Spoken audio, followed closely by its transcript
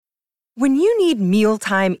When you need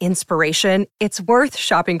mealtime inspiration, it's worth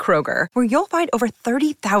shopping Kroger, where you'll find over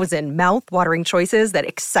 30,000 mouth-watering choices that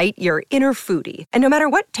excite your inner foodie. And no matter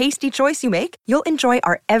what tasty choice you make, you'll enjoy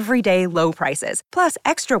our everyday low prices, plus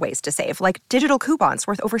extra ways to save, like digital coupons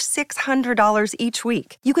worth over $600 each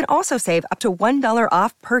week. You can also save up to $1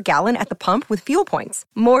 off per gallon at the pump with fuel points.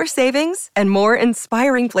 More savings and more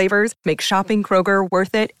inspiring flavors make shopping Kroger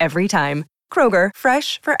worth it every time. Kroger,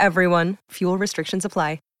 fresh for everyone. Fuel restrictions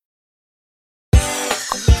apply.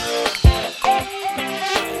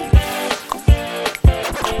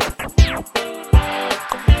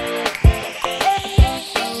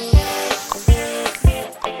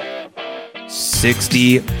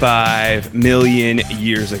 $65 million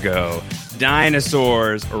years ago,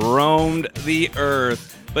 dinosaurs roamed the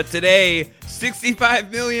earth. But today,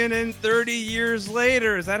 65,030 years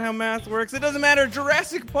later, is that how math works? It doesn't matter.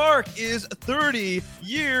 Jurassic Park is 30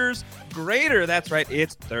 years greater. That's right.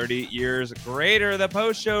 It's 30 years greater. The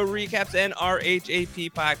post-show recaps and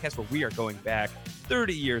RHAP podcast, where we are going back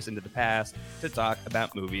 30 years into the past to talk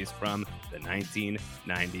about movies from the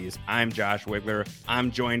 1990s. I'm Josh Wigler.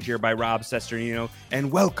 I'm joined here by Rob Cesternino, and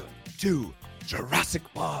welcome to Jurassic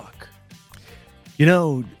Park. You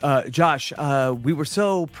know, Josh, we were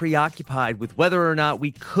so preoccupied with whether or not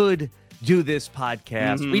we could do this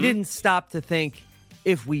podcast. We didn't stop to think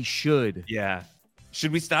if we should. Yeah.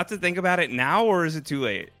 Should we stop to think about it now, or is it too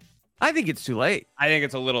late? I think it's too late. I think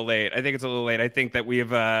it's a little late. I think that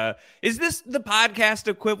we've is this the podcast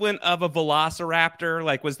equivalent of a velociraptor?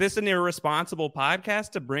 Like, was this an irresponsible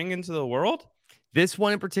podcast to bring into the world? This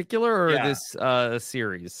one in particular, or this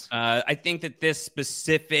series? I think that this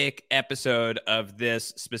specific episode of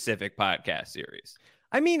this specific podcast series.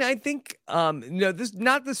 I mean, I think, no, this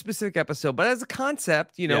not the specific episode, but as a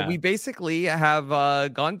concept, we basically have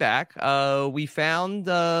gone back. We found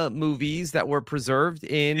movies that were preserved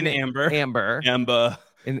in Ember.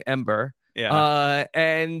 Yeah.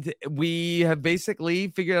 And we have basically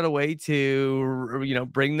figured out a way to,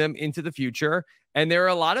 bring them into the future. And there are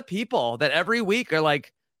a lot of people that every week are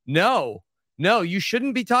like, no, you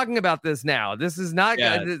shouldn't be talking about this now. This is not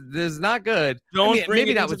good. This is not good.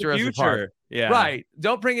 Maybe not with Jurassic Park. Yeah. Right.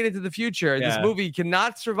 Don't bring it into the future. Yeah. This movie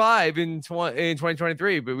cannot survive in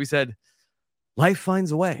 2023. But we said, life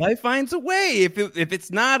finds a way. Life finds a way. If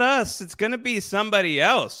it's not us, it's going to be somebody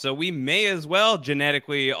else. So we may as well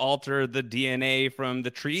genetically alter the DNA from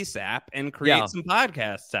the tree sap and create some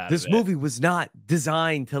podcasts out of it. This movie was not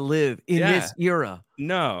designed to live in this era.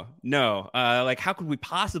 No. Like, how could we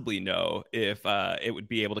possibly know if it would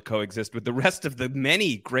be able to coexist with the rest of the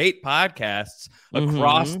many great podcasts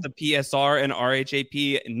across the PSR and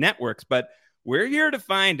RHAP networks? But we're here to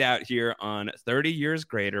find out here on 30 Years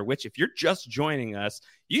Greater, which, if you're just joining us,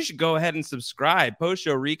 you should go ahead and subscribe.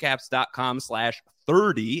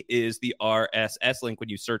 Postshowrecaps.com/30 is the RSS link when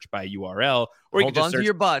you search by URL. Or you hold on to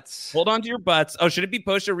your butts. Hold on to your butts. Oh, should it be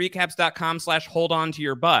postshowrecaps.com/hold on to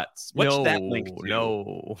your butts? What should that link to?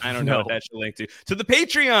 No. I don't know what that should link to. To the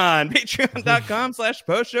Patreon,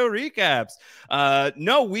 patreon.com/postshowrecaps.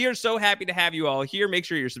 No, we are so happy to have you all here. Make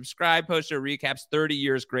sure you're subscribed. Post Show Recaps 30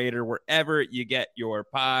 Years Greater, wherever you get your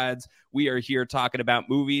pods. We are here talking about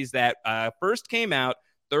movies that first came out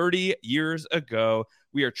 30 years ago.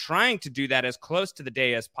 We are trying to do that as close to the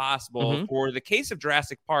day as possible. For the case of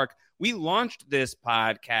Jurassic Park, we launched this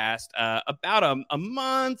podcast about a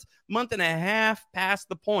month and a half past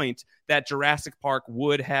the point that Jurassic Park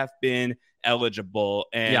would have been eligible.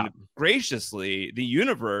 And graciously, the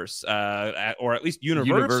universe, or at least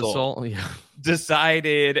Universal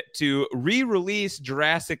decided to re-release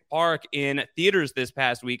Jurassic Park in theaters this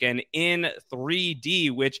past weekend in 3D,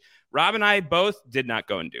 which Rob and I both did not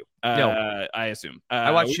go and do. No. I assume.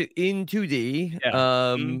 I watched it in 2D.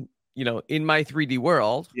 Yeah. In my 3D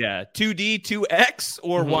world. Yeah. 2D, 2X,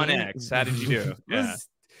 or 1X? How did you do? Yeah.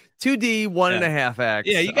 2D, 1.5X.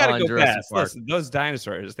 Yeah, you got to go fast. Listen, those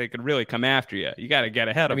dinosaurs, they could really come after you. You got to get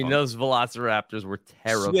ahead of them. Those velociraptors were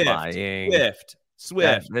terrifying.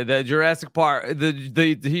 Swift. The Jurassic Park,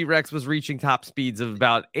 the T-Rex was reaching top speeds of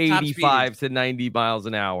about 85 to 90 miles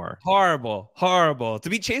an hour. Horrible. To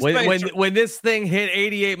be chased when this thing hit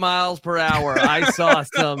 88 miles per hour, I saw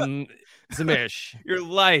some ish. Your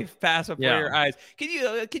life pass before your eyes.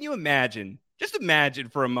 Can you imagine? Just imagine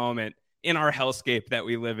for a moment, in our hellscape that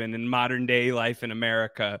we live in modern day life in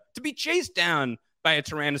America, to be chased down by a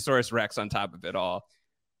Tyrannosaurus Rex on top of it all.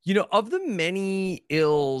 Of the many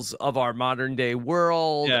ills of our modern day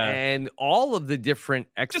world and all of the different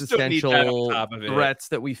existential threats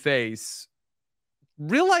that we face,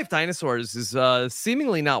 real life dinosaurs is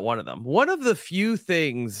seemingly not one of them. One of the few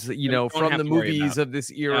things, from the movies of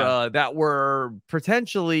this era that were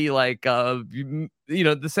potentially like, the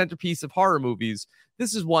centerpiece of horror movies.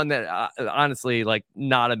 This is one that honestly, like,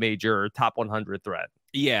 not a major top 100 threat.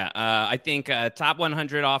 Yeah, I think top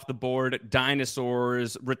 100 off the board,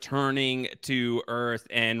 dinosaurs returning to Earth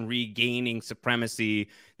and regaining supremacy.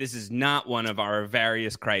 This is not one of our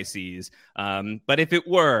various crises. But if it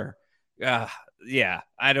were,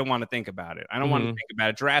 I don't want to think about it. I don't want to think about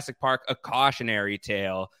it. Jurassic Park, a cautionary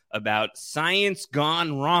tale about science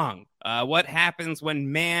gone wrong. What happens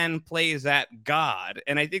when man plays at God?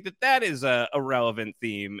 And I think that is a relevant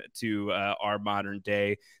theme to our modern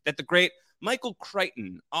day, that the great Michael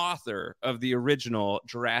Crichton, author of the original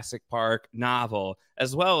Jurassic Park novel,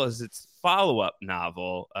 as well as its follow-up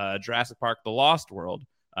novel, Jurassic Park: The Lost World,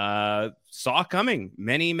 saw coming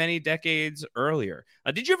many, many decades earlier.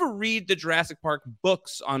 Did you ever read the Jurassic Park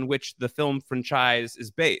books on which the film franchise is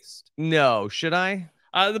based? No. Should I?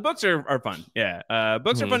 The books are fun. Yeah.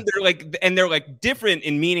 Books are fun. They're like different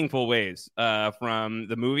in meaningful ways from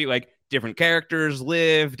the movie. Like, different characters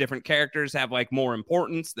live, different characters have like more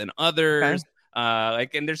importance than others.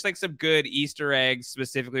 Okay. And there's like some good Easter eggs,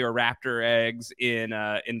 specifically, or raptor eggs in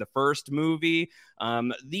the first movie.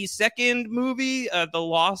 The second movie, the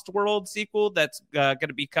Lost World sequel, that's going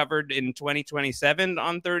to be covered in 2027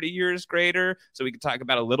 on 30 Years Greater. So we can talk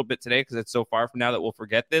about a little bit today because it's so far from now that we'll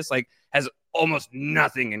forget this. Like, has almost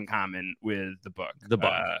nothing in common with the book.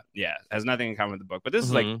 Has nothing in common with the book, but this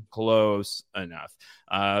is like close enough.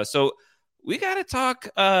 So we gotta talk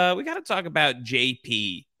about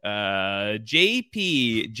JP.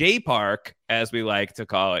 J Park, as we like to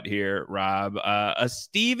call it here, Rob, a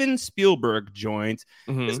Steven Spielberg joint.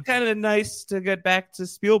 It's kind of nice to get back to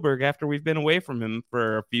Spielberg after we've been away from him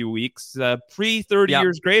for a few weeks. Pre 30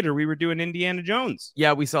 Years Greater, we were doing Indiana Jones.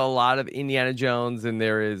 Yeah, we saw a lot of Indiana Jones, and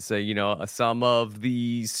there is some of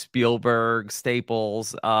the Spielberg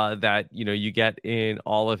staples that you get in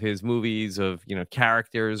all of his movies of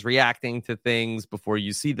characters reacting to things before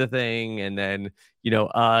you see the thing, and then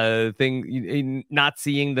not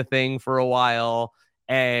seeing the thing for a while,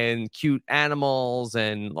 and cute animals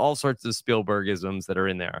and all sorts of Spielbergisms that are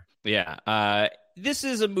in there. Yeah. This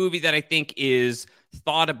is a movie that I think is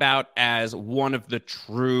thought about as one of the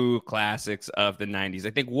true classics of the 90s. I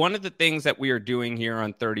think one of the things that we are doing here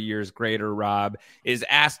on 30 Years Greater, Rob, is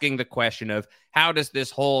asking the question of how does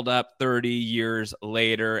this hold up 30 years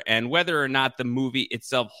later, and whether or not the movie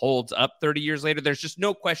itself holds up 30 years later. There's just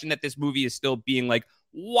no question that this movie is still being like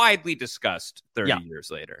widely discussed 30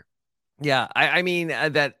 years later. Yeah, I mean,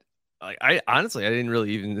 I honestly, I didn't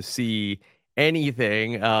really even see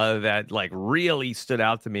anything that like really stood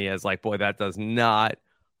out to me as like, boy, that does not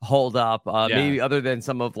hold up. Maybe other than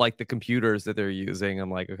some of like the computers that they're using.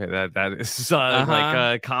 I'm like, okay, that is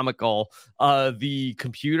like comical. The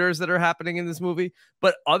computers that are happening in this movie,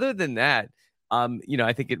 but other than that,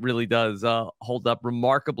 I think it really does hold up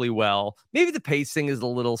remarkably well. Maybe the pacing is a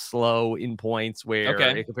little slow in points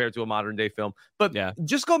where compared to a modern day film. But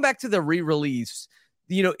just going back to the re-release,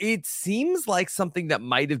 it seems like something that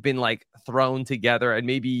might have been like thrown together, and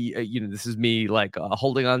maybe this is me like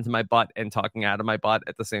holding on to my butt and talking out of my butt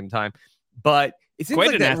at the same time. But it seems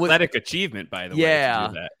quite like an athletic achievement, by the way. To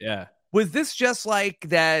do that. Yeah. Was this just like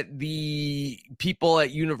that the people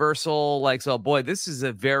at Universal like, so boy, this is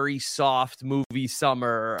a very soft movie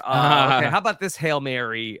summer. Okay, how about this Hail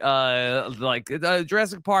Mary?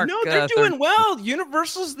 Jurassic Park. No, they're doing well.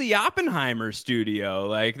 Universal's the Oppenheimer studio.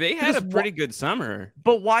 Like, they had a pretty good summer.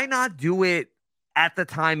 But why not do it at the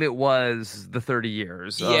time it was the 30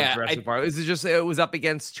 years of Jurassic Park? Is it just it was up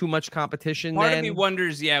against too much competition? Part of me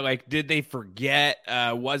wonders, like, did they forget?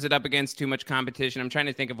 Was it up against too much competition? I'm trying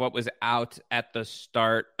to think of what was out at the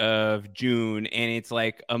start of June, and it's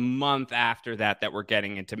like a month after that we're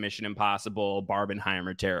getting into Mission Impossible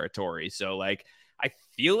Barbenheimer territory. So, like, I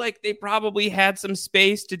feel like they probably had some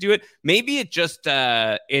space to do it. Maybe it just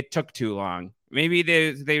it took too long. Maybe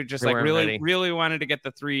they just like really wanted to get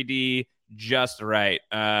the 3D just right.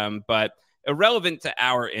 But irrelevant to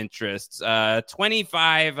our interests,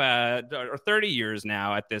 25 or 30 years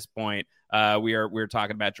now at this point, we're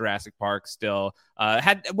talking about Jurassic Park still.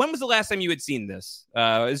 When was the last time you had seen this?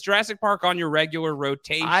 Is Jurassic Park on your regular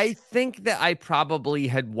rotation? I think that I probably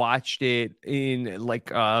had watched it in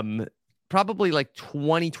like probably like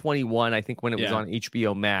 2021, I think, when it was on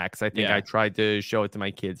HBO Max. I think I tried to show it to my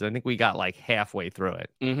kids. I think we got like halfway through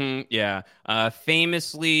it. Yeah.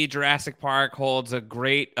 Famously, Jurassic Park holds a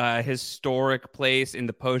great historic place in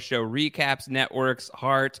the post-show recaps network's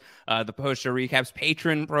heart. The post-show recaps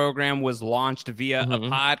patron program was launched via a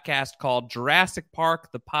podcast called Jurassic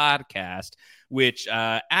Park, the podcast, which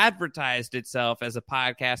advertised itself as a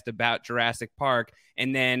podcast about Jurassic Park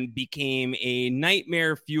and then became a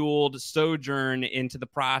nightmare-fueled sojourn into the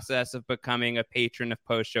process of becoming a patron of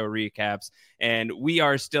post-show recaps. And we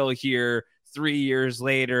are still here 3 years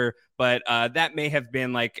later, but that may have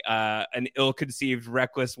been like an ill-conceived,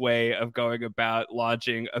 reckless way of going about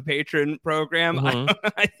launching a patron program.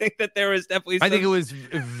 I think that there was definitely I think it was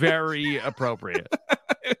very appropriate.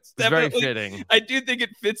 It's very fitting. I do think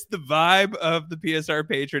it fits the vibe of the PSR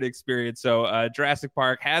patron experience. So Jurassic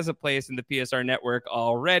Park has a place in the PSR network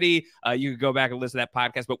already. You could go back and listen to that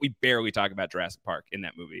podcast, but we barely talk about Jurassic Park in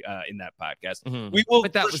that movie, in that podcast. We will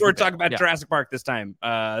for sure talk about Jurassic Park this time.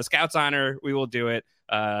 Scout's honor, we will do it.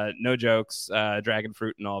 No jokes, dragon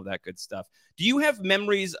fruit and all of that good stuff. Do you have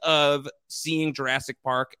memories of seeing Jurassic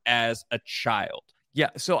Park as a child?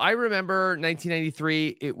 Yeah, so I remember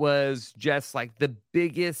 1993, it was just like the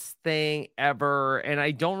biggest thing ever. And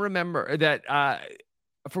I don't remember that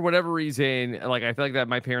for whatever reason, like I feel like that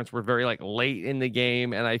my parents were very like late in the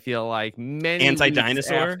game. And I feel like many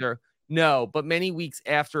anti-dinosaur? Many weeks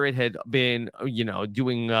after it had been,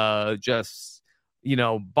 doing just,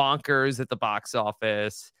 bonkers at the box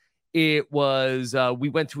office. It was, we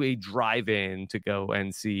went to a drive-in to go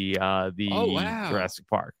and see Jurassic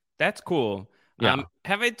Park. That's cool. Yeah.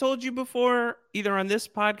 Have I told you before, either on this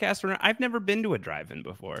podcast or not? I've never been to a drive-in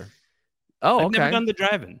before. I've never done the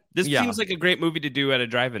drive-in. This seems like a great movie to do at a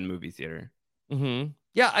drive-in movie theater.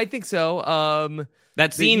 Yeah, I think so.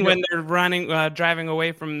 That scene when they're driving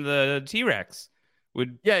away from the T-Rex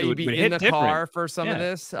would you'd be in the car for some of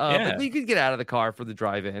this. But you could get out of the car for the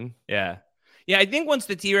drive-in. Yeah, I think once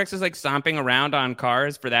the T-Rex is like stomping around on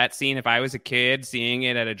cars for that scene, if I was a kid seeing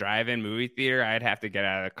it at a drive-in movie theater, I'd have to get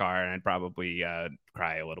out of the car and I'd probably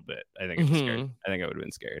cry a little bit. I think I would have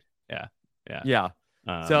been scared. Yeah.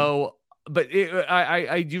 But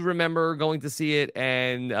I do remember going to see it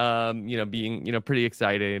and being pretty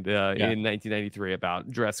excited in 1993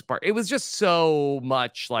 about Jurassic Park. It was just so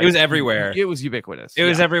much like it was everywhere. It was ubiquitous. It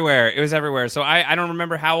was everywhere. So I don't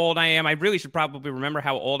remember how old I am. I really should probably remember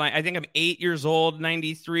how old I think I'm 8 years old,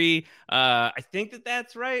 93. I think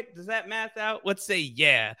that's right. Does that math out? Let's say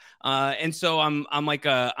yeah. And so I'm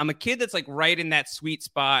a kid that's like right in that sweet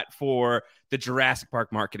spot for the Jurassic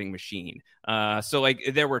Park marketing machine. So like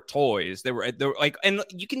there were toys, there were like, and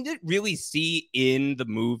you can really see in the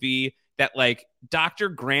movie that like Dr.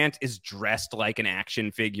 Grant is dressed like an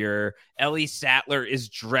action figure. Ellie Sattler is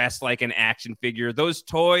dressed like an action figure. Those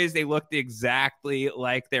toys, they looked exactly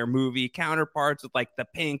like their movie counterparts with like the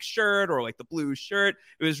pink shirt or like the blue shirt.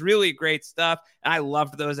 It was really great stuff. And I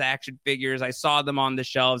loved those action figures. I saw them on the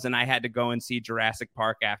shelves and I had to go and see Jurassic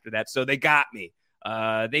Park after that. So they got me.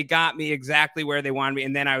 They got me exactly where they wanted me.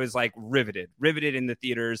 And then I was like riveted in the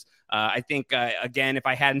theaters. I think, again, if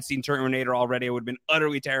I hadn't seen Terminator already, I would have been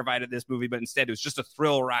utterly terrified of this movie. But instead, it was just a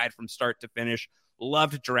thrill ride from start to finish.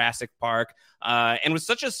 Loved Jurassic Park and was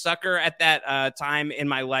such a sucker at that time in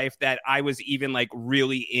my life that I was even like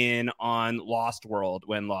really in on Lost World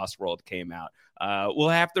when Lost World came out. We'll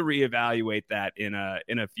have to reevaluate that in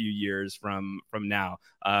a few years from now.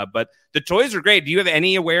 But the toys are great. Do you have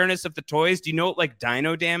any awareness of the toys? Do you know what like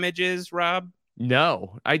dino damage is, Rob?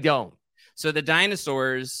 No, I don't. So the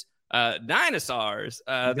dinosaurs. The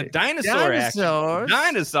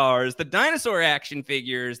dinosaur action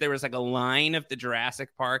figures. There was like a line of the Jurassic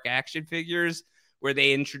Park action figures where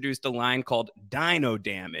they introduced a line called Dino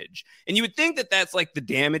Damage. And you would think that that's like the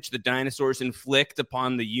damage the dinosaurs inflict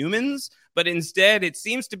upon the humans, but instead it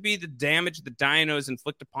seems to be the damage the dinos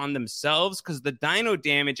inflict upon themselves, because the Dino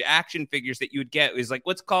Damage action figures that you would get is like,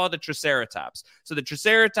 let's call it a Triceratops. So the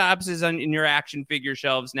Triceratops is in your action figure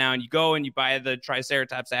shelves now, and you go and you buy the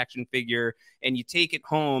Triceratops action figure and you take it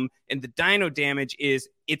home, and the Dino Damage is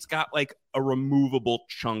it's got like a removable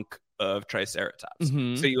chunk of Triceratops.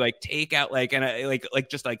 So you like take out like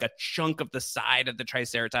just like a chunk of the side of the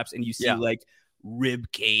Triceratops and you see like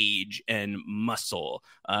rib cage and muscle.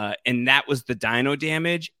 And that was the Dino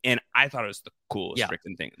Damage. And I thought it was the coolest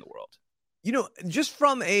freaking thing in the world. You know, just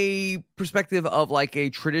from a perspective of like a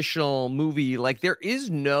traditional movie, like there is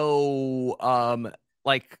no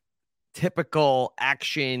like typical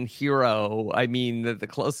action hero. I mean, the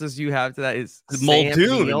closest you have to that is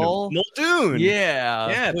Muldoon.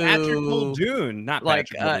 Yeah, Patrick Muldoon, not like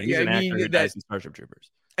Patrick Muldoon. He's an actor who dies in Starship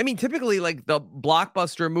Troopers. I mean, typically, like the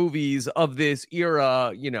blockbuster movies of this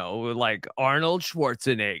era, you know, like Arnold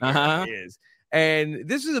Schwarzenegger is, and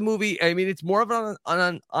this is a movie. I mean, it's more of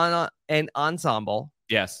an ensemble.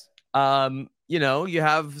 Yes. You know, you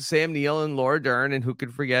have Sam Neill and Laura Dern, and who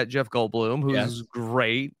could forget Jeff Goldblum, who's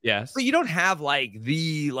great. Yes. But you don't have like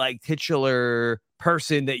the titular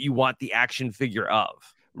person that you want the action figure of.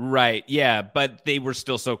 Right. Yeah. But they were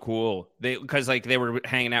still so cool. Because like they were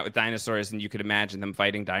hanging out with dinosaurs and you could imagine them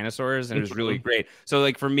fighting dinosaurs. And it was really great. So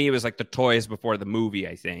like for me, it was like the toys before the movie,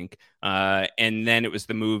 I think. And then it was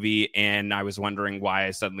the movie. And I was wondering why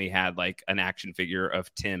I suddenly had like an action figure of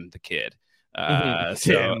Tim the kid.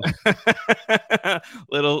 So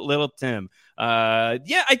little Tim.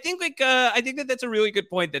 Yeah, I think that's a really good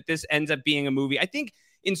point that this ends up being a movie. I think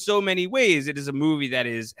in so many ways, it is a movie that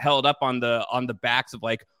is held up on the backs of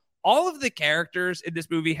like all of the characters in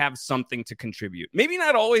this movie have something to contribute. Maybe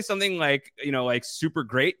not always something like, you know, like super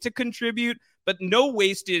great to contribute, but no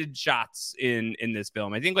wasted shots in this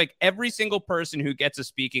film. I think like every single person who gets a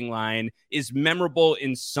speaking line is memorable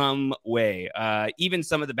in some way. Even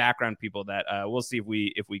some of the background people that we'll see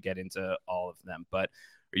if we get into all of them. But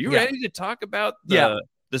are you ready to talk about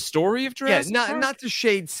the story of Jurassic Park? Not to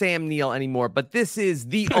shade Sam Neill anymore, but this is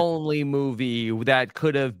the only movie that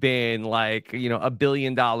could have been like, you know, $1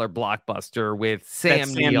 billion blockbuster with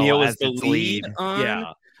Sam Neill as the lead.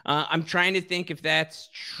 Yeah. I'm trying to think if that's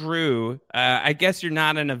true. I guess you're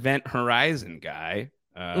not an Event Horizon guy.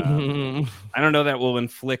 I don't know that will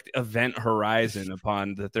inflict Event Horizon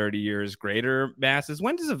upon the 30 years greater masses.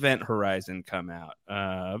 When does Event Horizon come out?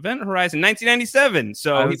 Event Horizon 1997.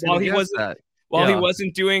 So he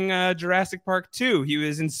wasn't doing Jurassic Park 2, he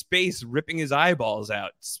was in space ripping his eyeballs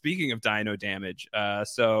out. Speaking of dino damage.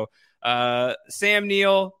 Sam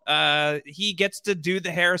Neill, he gets to do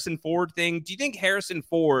the Harrison Ford thing. Do you think Harrison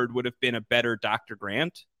Ford would have been a better Dr.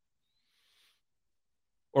 Grant?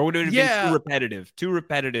 Or would it have been too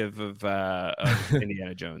repetitive of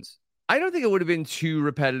Indiana Jones? I don't think it would have been too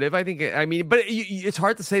repetitive. But it's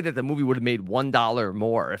hard to say that the movie would have made $1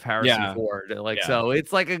 more if Harrison Ford. So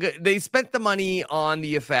it's like they spent the money on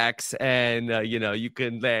the effects, and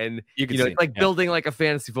it's like building like a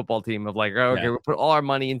fantasy football team of like, we'll put all our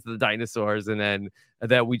money into the dinosaurs, and then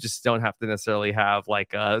that we just don't have to necessarily have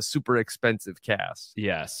like a super expensive cast.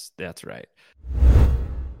 Yes, that's right.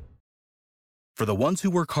 For the ones who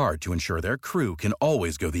work hard to ensure their crew can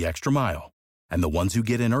always go the extra mile, and the ones who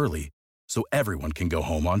get in early so everyone can go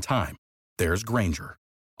home on time, there's Grainger,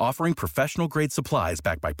 offering professional-grade supplies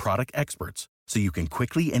backed by product experts so you can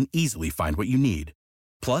quickly and easily find what you need.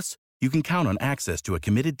 Plus, you can count on access to a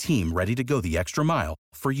committed team ready to go the extra mile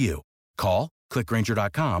for you. Call, click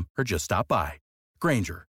Grainger.com, or just stop by.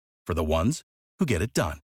 Grainger, for the ones who get it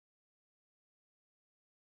done.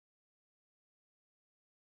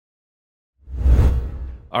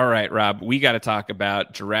 All right, Rob, we got to talk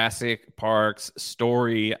about Jurassic Park's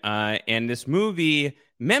story. And this movie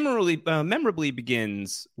memorably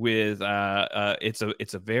begins with it's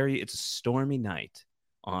a stormy night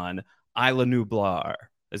on Isla Nublar.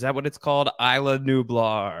 Is that what it's called? Isla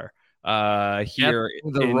Nublar.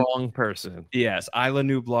 Wrong person. Yes, Isla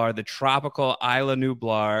Nublar, the tropical Isla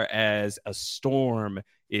Nublar, as a storm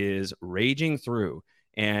is raging through,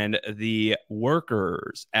 and the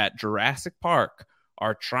workers at Jurassic Park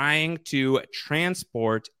are trying to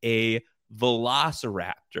transport a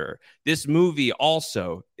velociraptor. This movie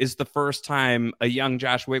also is the first time a young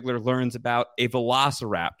Josh Wigler learns about a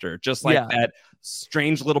velociraptor, just like that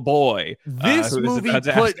strange little boy. This movie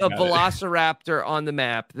put a velociraptor on the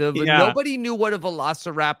map. Nobody knew what a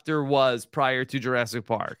velociraptor was prior to Jurassic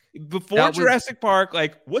Park. Before Jurassic Park,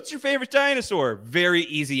 like, what's your favorite dinosaur? Very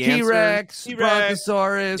easy answer. T-Rex,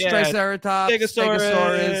 Brontosaurus, Triceratops,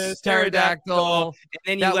 Stegosaurus, Pterodactyl.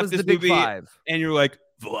 And then you left this movie, and you're like,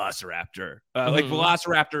 Velociraptor. Like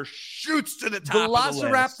Velociraptor shoots to the top.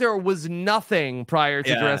 Velociraptor was nothing prior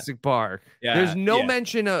to Jurassic Park. There's no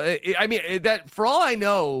mention of. That for all I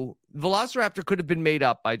know, Velociraptor could have been made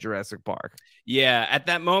up by Jurassic Park. Yeah, at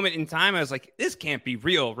that moment in time, I was like, "This can't be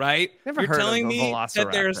real, right?" Never You're heard telling of a me Velociraptor.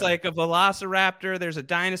 that there's like a Velociraptor, there's a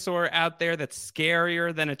dinosaur out there that's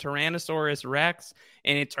scarier than a Tyrannosaurus Rex,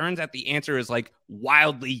 and it turns out the answer is like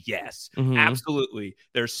wildly yes, absolutely.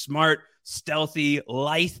 They're smart, stealthy,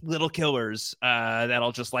 lithe little killers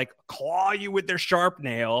that'll just like claw you with their sharp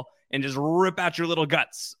nail and just rip out your little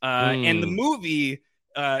guts. And the movie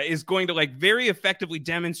is going to like very effectively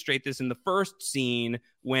demonstrate this in the first scene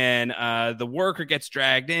when the worker gets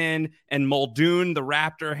dragged in and Muldoon, the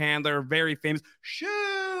raptor handler, very famous,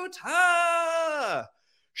 shoot her,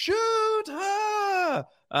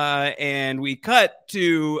 And we cut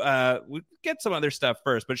to we get some other stuff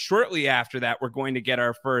first, but shortly after that, we're going to get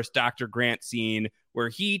our first Dr. Grant scene where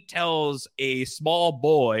he tells a small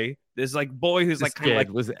boy, this like boy who's This like kind of like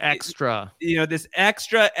was extra. this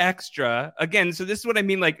extra again. So this is what I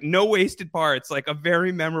mean, like no wasted parts, like a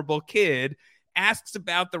very memorable kid asks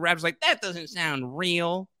about the raptors, like that doesn't sound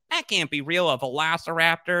real. That can't be real. A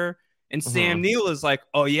velociraptor. And Sam Neill is like,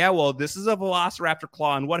 oh yeah, well, this is a velociraptor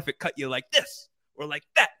claw, and what if it cut you like this or like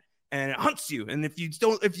that? And it hunts you. And if you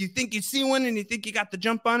think you see one and you think you got the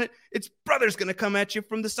jump on it, its brother's going to come at you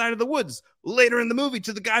from the side of the woods later in the movie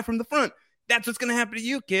to the guy from the front. That's what's going to happen to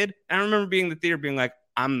you, kid. And I remember being in the theater being like,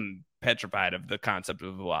 I'm petrified of the concept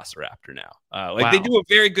of a velociraptor now. They do a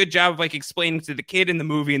very good job of like explaining to the kid in the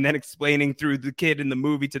movie and then explaining through the kid in the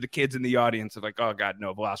movie to the kids in the audience of like, oh God,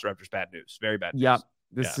 no, velociraptor's bad news. Very bad news. Yep.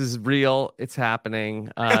 This is real. It's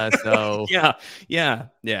happening. So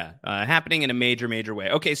happening in a major way.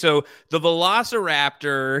 Okay, so the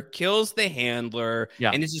velociraptor kills the handler,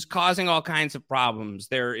 and this is causing all kinds of problems.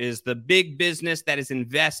 There is the big business that is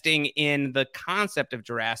investing in the concept of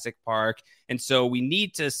Jurassic Park, and so we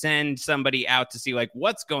need to send somebody out to see like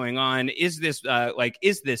what's going on. Is this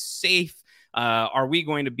is this safe? Are we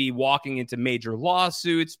going to be walking into major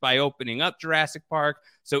lawsuits by opening up Jurassic Park?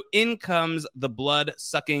 So in comes the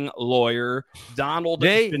blood-sucking lawyer, Donald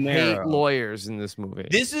Gennaro. Hate lawyers in this movie.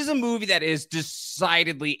 This is a movie that is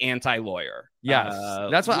decidedly anti-lawyer. Yes.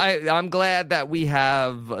 That's why I'm glad that we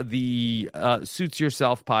have the Suits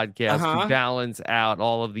Yourself podcast to balance out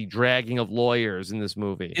all of the dragging of lawyers in this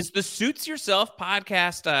movie. It's the Suits Yourself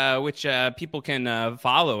podcast, which people can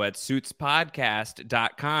follow at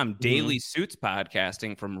suitspodcast.com. Daily Suits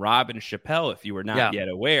podcasting from Rob and Chappelle, if you were not yet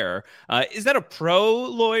aware. Is that a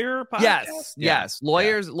pro-lawyer podcast? Yes.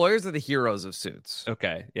 Lawyers are the heroes of Suits.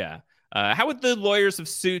 Okay, yeah. How would the lawyers of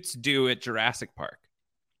Suits do at Jurassic Park?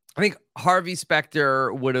 I think Harvey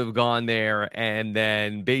Specter would have gone there, and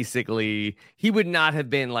then basically he would not have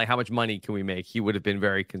been like, how much money can we make? He would have been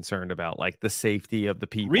very concerned about like the safety of the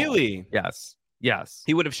people. Really? Yes.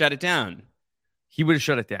 He would have shut it down. He would have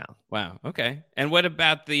shut it down. Wow. Okay. And what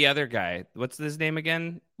about the other guy? What's his name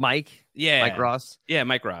again? Mike? Yeah. Mike Ross? Yeah,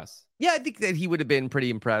 Mike Ross. Yeah, I think that he would have been pretty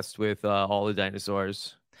impressed with all the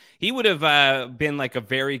dinosaurs. He would have been like a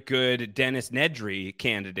very good Dennis Nedry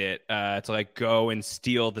candidate to like go and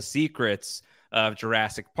steal the secrets of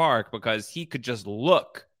Jurassic Park because he could just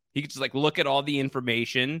look. He could just like look at all the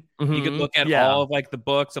information. He could look at all of like the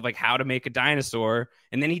books of like how to make a dinosaur,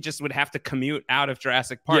 and then he just would have to commute out of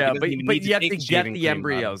Jurassic Park. Yeah, but you have to get the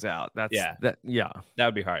embryos out. That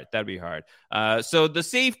would be hard. That'd be hard. So the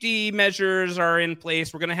safety measures are in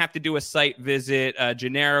place. We're gonna have to do a site visit.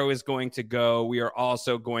 Gennaro is going to go. We are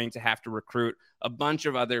also going to have to recruit a bunch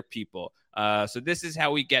of other people. So this is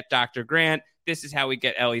how we get Dr. Grant. This is how we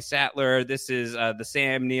get Ellie Sattler. This is the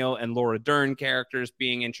Sam Neill and Laura Dern characters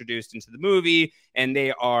being introduced into the movie. And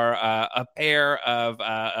they are a pair of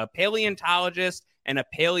a paleontologist and a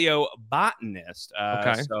paleobotanist.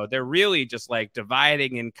 So they're really just like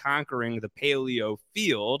dividing and conquering the paleo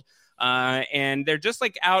field. And they're just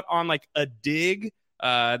like out on like a dig.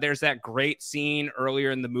 There's that great scene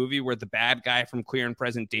earlier in the movie where the bad guy from Clear and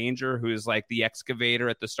Present Danger, who is like the excavator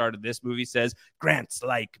at the start of this movie, says, "Grant's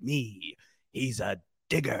like me. He's a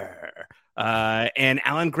digger." And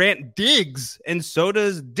Alan Grant digs, and so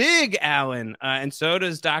does Dig Alan, and so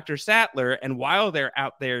does Dr. Sattler. And while they're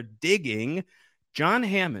out there digging, John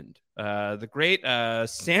Hammond, the great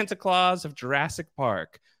Santa Claus of Jurassic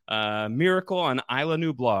Park, Miracle on Isla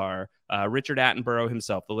Nublar, Richard Attenborough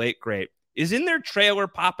himself, the late great, is in their trailer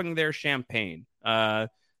popping their champagne.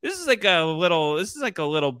 This is like a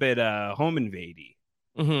little bit home invadey.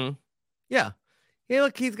 Yeah. Hey,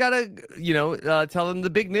 look, he's got to, tell them the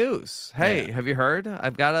big news. Hey, have you heard?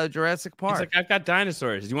 I've got a Jurassic Park. He's like, I've got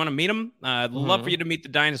dinosaurs. Do you want to meet them? I'd love for you to meet the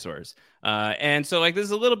dinosaurs. And so, like,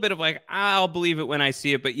 there's a little bit of like, I'll believe it when I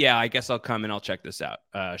see it, but yeah, I guess I'll come and I'll check this out.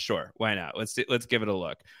 Sure, why not? Let's give it a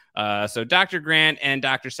look. So Dr. Grant and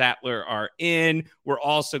Dr. Sattler are in. We're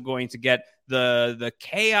also going to get the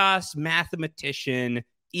chaos mathematician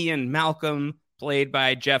Ian Malcolm, played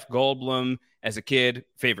by Jeff Goldblum. As a kid,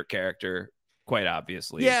 favorite character. Quite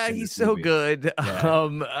obviously. Yeah, he's so good.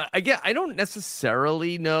 Yeah. Again, I don't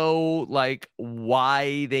necessarily know like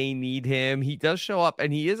why they need him. He does show up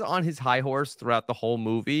and he is on his high horse throughout the whole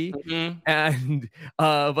movie. And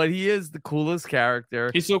but he is the coolest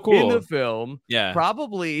character. He's so cool in the film. Yeah.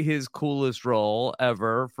 Probably his coolest role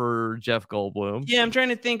ever for Jeff Goldblum. Yeah, I'm trying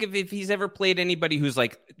to think if he's ever played anybody who's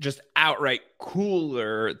like just outright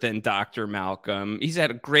cooler than Dr. Malcolm. He's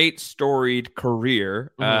had a great storied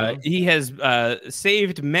career. He has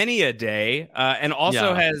saved many a day, and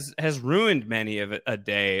also has ruined many of a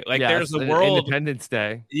day. Like there's a world, Independence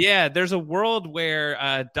Day. Yeah, there's a world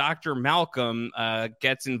where Dr. Malcolm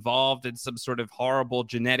gets involved in some sort of horrible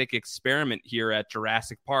genetic experiment here at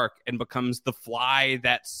Jurassic Park and becomes the fly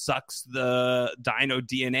that sucks the dino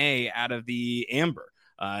DNA out of the amber.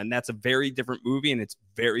 And that's a very different movie, and it's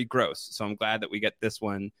very gross. So I'm glad that we get this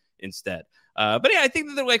one instead. But yeah, I think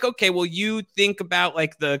that they're like, okay, well, you think about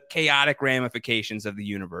like the chaotic ramifications of the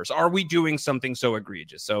universe. Are we doing something so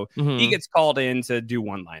egregious? So he gets called in to do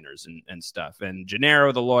one-liners and stuff. And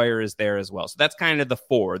Gennaro, the lawyer, is there as well. So that's kind of the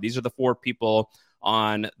four. These are the four people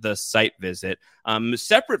on the site visit.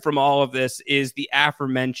 Separate from all of this is the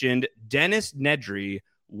aforementioned Dennis Nedry,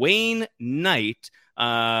 Wayne Knight.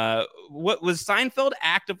 What was Seinfeld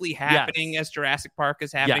actively happening as Jurassic Park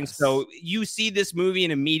is happening? Yes. So you see this movie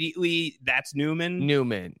and immediately that's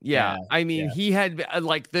Newman. Yeah. I mean, he had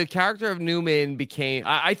like the character of Newman became,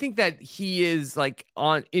 I think that he is like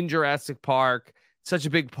in Jurassic Park, such a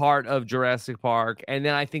big part of Jurassic Park. And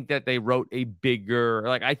then I think that they wrote a bigger,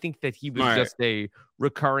 like, I think that he was just a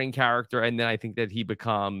recurring character. And then I think that he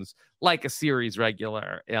becomes like a series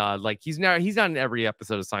regular. Like he's not in every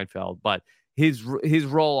episode of Seinfeld, but his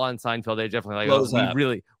role on Seinfeld, they definitely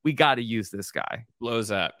like, we got to use this guy.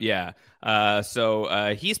 Blows up. Yeah.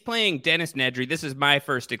 So he's playing Dennis Nedry. This is my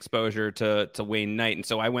first exposure to Wayne Knight. And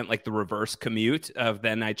so I went like the reverse commute of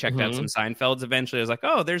then I checked out some Seinfelds. Eventually I was like,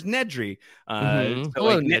 oh, there's Nedry. So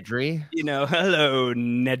hello, like, Nedry. Hello,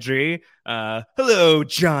 Nedry. Hello,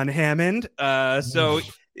 John Hammond. So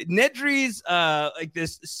Nedry's like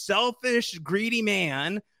this selfish, greedy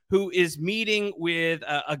man who is meeting with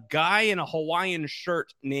a guy in a Hawaiian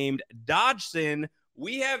shirt named Dodgson.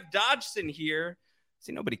 We have Dodgson here.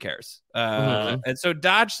 See, nobody cares. And so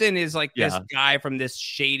Dodgson is like this guy from this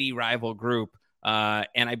shady rival group.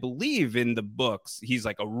 And I believe in the books, he's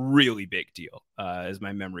like a really big deal, is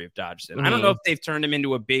my memory of Dodgson. I don't know if they've turned him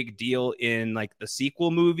into a big deal in like the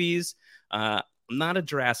sequel movies. I'm not a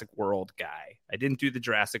Jurassic World guy. I didn't do the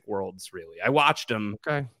Jurassic Worlds, really. I watched them.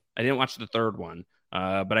 Okay. I didn't watch the third one.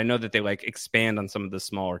 But I know that they like expand on some of the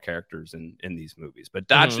smaller characters in these movies. But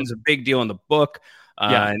Dodgson's a big deal in the book.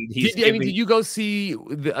 And did you go see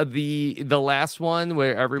the last one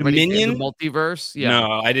where everybody in the multiverse? Yeah.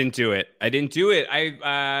 No, I didn't do it.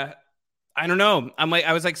 I don't know.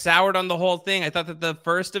 I was like soured on the whole thing. I thought that the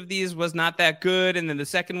first of these was not that good, and then the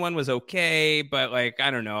second one was okay, but like I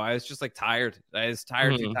don't know. I was just like tired. I was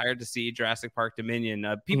too tired to see Jurassic Park Dominion.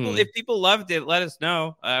 If people loved it, let us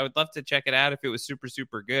know. I would love to check it out if it was super,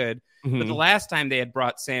 super good. But the last time they had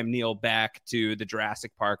brought Sam Neill back to the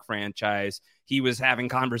Jurassic Park franchise, he was having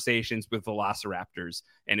conversations with velociraptors,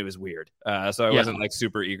 and it was weird. So I wasn't like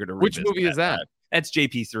super eager to revisit. Which movie is that? That's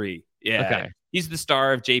JP3. Yeah. Okay. He's the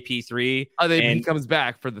star of JP3. He comes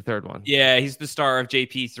back for the third one. Yeah, he's the star of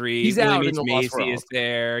JP3. He's out in the Lost World. Is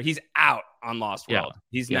there. He's out on Lost World.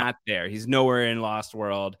 He's not there. He's nowhere in Lost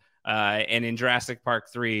World. And in Jurassic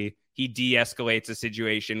Park 3, he de-escalates a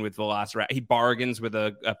situation with Velociraptor. He bargains with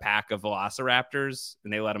a pack of Velociraptors,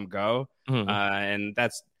 and they let him go. And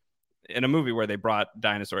that's in a movie where they brought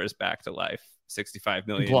dinosaurs back to life 65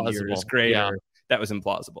 million years greater. Yeah. That was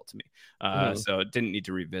implausible to me. So it didn't need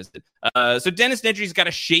to revisit. So Dennis Nedry's got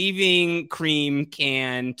a shaving cream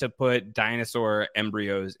can to put dinosaur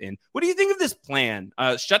embryos in. What do you think of this plan?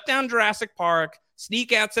 Shut down Jurassic Park,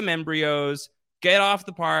 sneak out some embryos, get off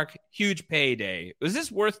the park, huge payday. Was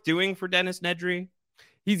this worth doing for Dennis Nedry?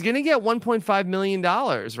 He's going to get $1.5 million,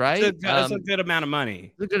 right? That's a good amount of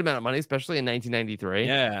money. It's a good amount of money, especially in 1993.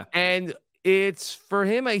 Yeah. And it's for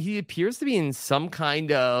him, he appears to be in some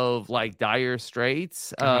kind of like dire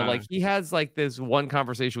straits. Like he has like this one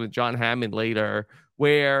conversation with John Hammond later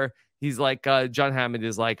where he's like, John Hammond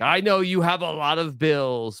is like, I know you have a lot of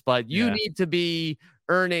bills, but you need to be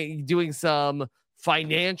doing some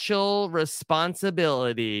financial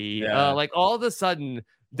responsibility. Like all of a sudden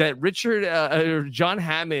that John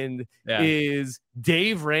Hammond is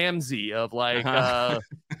Dave Ramsey of like,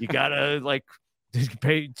 you gotta like,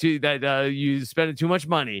 pay to that you spending too much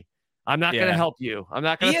money. I'm not going to help you. I'm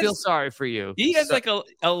not going to feel sorry for you. He has like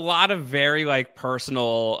a lot of very like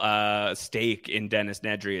personal stake in Dennis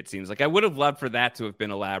Nedry. It seems like I would have loved for that to have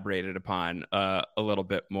been elaborated upon a little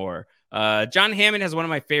bit more. John Hammond has one of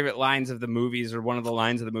my favorite lines of the movies, or one of the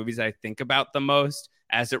lines of the movies I think about the most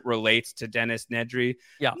as it relates to Dennis Nedry.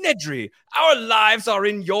 Yeah, Nedry, our lives are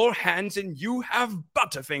in your hands and you have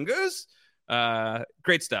butterfingers.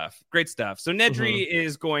 Great stuff. So Nedry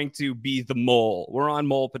is going to be the mole. We're on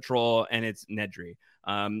mole patrol, and it's Nedry.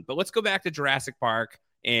 But let's go back to Jurassic Park.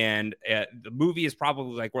 And the movie is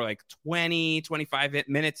probably like, we're like 20, 25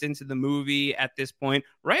 minutes into the movie at this point,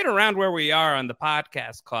 right around where we are on the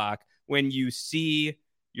podcast clock, when you see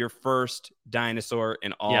your first dinosaur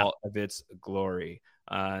in all of its glory.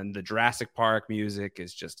 And the Jurassic Park music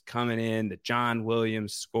is just coming in, the John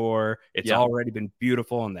Williams score. It's already been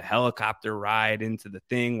beautiful on the helicopter ride into the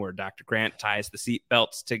thing where Dr. Grant ties the seat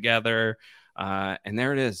belts together. And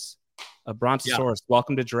there it is, a brontosaurus.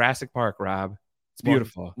 Welcome to Jurassic Park, Rob. It's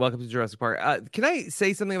beautiful. Welcome to Jurassic Park. Can I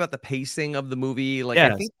say something about the pacing of the movie? Like,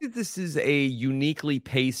 I think that this is a uniquely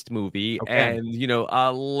paced movie. Okay. And, you know,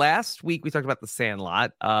 last week we talked about The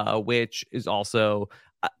Sandlot, which is also,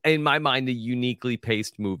 in my mind, a uniquely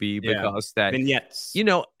paced movie because that vignettes. You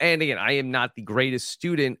know, and again, I am not the greatest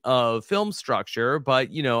student of film structure,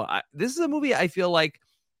 but, you know, this is a movie I feel like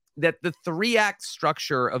that the 3-act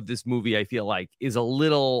structure of this movie, I feel like, is a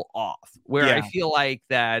little off, where I feel like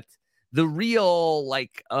that the real,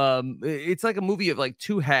 like, it's like a movie of like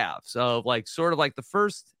 2 halves of like, sort of like the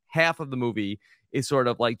first half of the movie is sort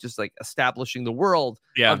of like just like establishing the world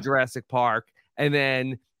of Jurassic Park. And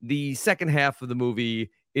then the second half of the movie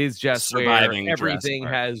is just surviving, where everything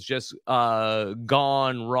has just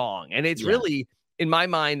gone wrong. And it's really, in my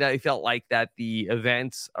mind, I felt like that the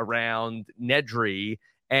events around Nedry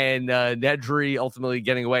and Nedry ultimately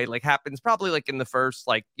getting away, like, happens probably like in the first,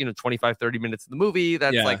 like, you know, 25, 30 minutes of the movie.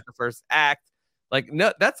 That's like the first act. Like,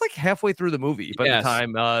 no, that's like halfway through the movie by the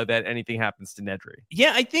time that anything happens to Nedry.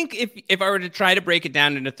 Yeah, I think if I were to try to break it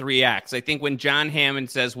down into 3 acts, I think when John Hammond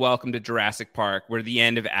says, "Welcome to Jurassic Park," we're the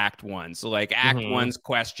end of Act 1. So like Act 1's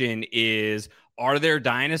question is, are there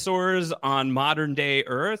dinosaurs on modern day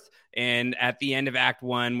Earth? And at the end of Act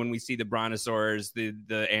 1, when we see the brontosaurs,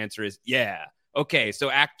 the answer is yeah. Okay, so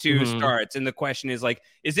Act 2 starts, and the question is like,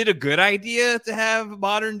 is it a good idea to have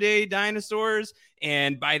modern day dinosaurs?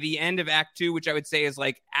 And by the end of Act 2, which I would say is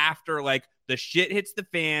like after like the shit hits the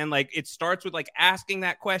fan, like it starts with like asking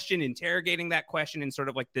that question, interrogating that question in sort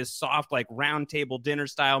of like this soft, like round table dinner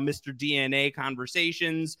style Mr. DNA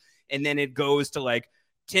conversations. And then it goes to like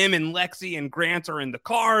Tim and Lexi and Grant are in the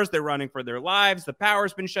cars. They're running for their lives. The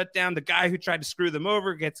power's been shut down. The guy who tried to screw them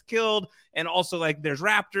over gets killed. And also, like, there's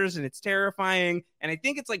raptors, and it's terrifying. And I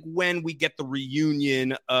think it's like when we get the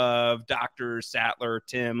reunion of Dr. Sattler,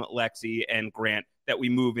 Tim, Lexi, and Grant that we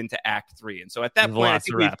move into Act 3. And so at that point, I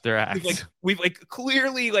think we've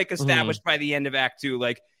clearly like established by the end of Act 2,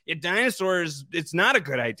 like, dinosaurs, it's not a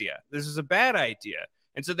good idea. This is a bad idea.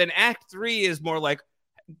 And so then Act 3 is more like,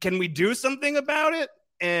 can we do something about it?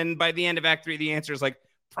 And by the end of Act 3, the answer is like,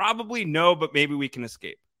 probably no, but maybe we can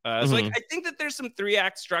escape. So like, I think that there's some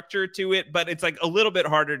 3-act structure to it, but it's like a little bit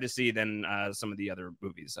harder to see than some of the other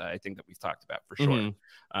movies I think that we've talked about for sure.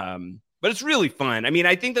 But it's really fun. I mean,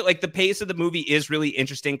 I think that like the pace of the movie is really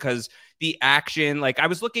interesting because the action, like I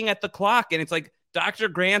was looking at the clock and it's like Dr.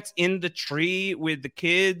 Grant's in the tree with the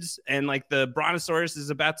kids and like the brontosaurus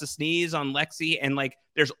is about to sneeze on Lexi and like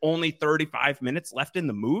there's only 35 minutes left in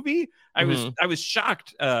the movie. I was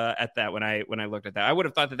shocked at that when I looked at that. I would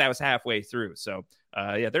have thought that was halfway through. So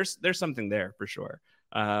yeah, there's something there for sure.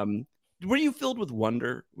 Were you filled with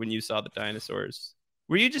wonder when you saw the dinosaurs?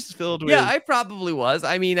 Were you just filled with... Yeah, I probably was.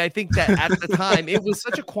 I mean, I think that at the time it was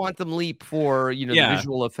such a quantum leap for, you know, the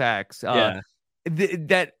visual effects.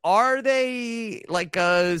 That are they like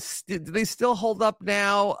do they still hold up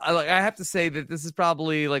now? I have to say that this is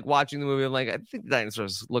probably like watching the movie. I'm like, I think the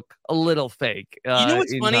dinosaurs look a little fake. You know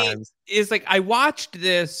what's funny is like I watched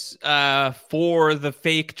this for the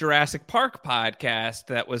fake Jurassic Park podcast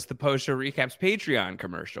that was the Post Show Recaps Patreon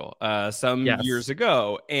commercial some years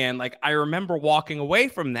ago, and like I remember walking away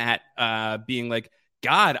from that being like,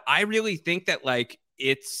 God, I really think that like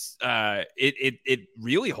it's it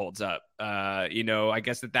really holds up. You know, I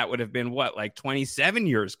guess that would have been what, like 27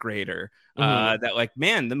 years greater. That like,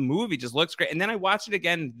 man, the movie just looks great. And then I watched it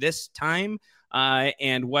again this time.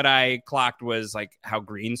 And what I clocked was like how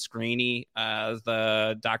green screeny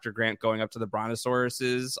the Dr. Grant going up to the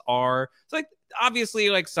brontosauruses are. It's like obviously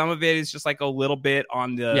like some of it is just like a little bit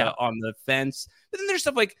on the fence. But then there's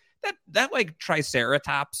stuff like that like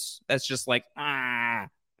Triceratops that's just like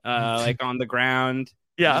like on the ground,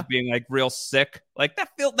 just being like real sick, like that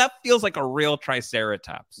feels like a real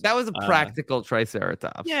Triceratops. That was a practical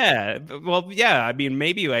Triceratops. Yeah, well, yeah. I mean,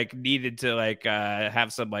 maybe like needed to like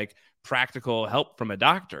have some like practical help from a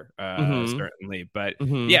doctor, certainly. But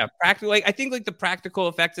yeah, practical. Like I think like the practical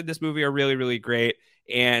effects of this movie are really, really great,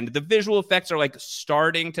 and the visual effects are like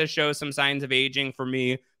starting to show some signs of aging for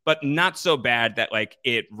me. but not so bad that like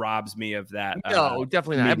it robs me of that. No,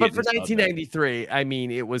 definitely not. But for nostalgia. 1993, I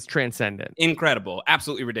mean, it was transcendent. Incredible,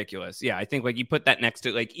 absolutely ridiculous. Yeah, I think like you put that next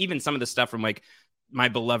to like even some of the stuff from like my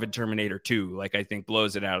beloved Terminator 2, like I think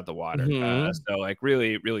blows it out of the water. So like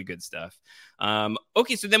really, really good stuff.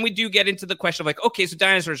 Okay, so then we do get into the question of like, okay, so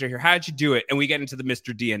dinosaurs are here. How'd you do it? And we get into the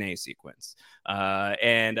Mr. DNA sequence. I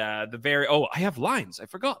have lines. I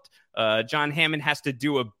forgot. John Hammond has to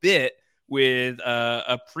do a bit with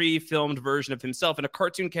a pre-filmed version of himself and a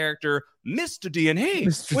cartoon character, Mr.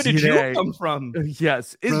 DNA. Where did you come from?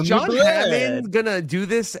 Yes. Is from John Hammond gonna do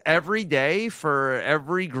this every day for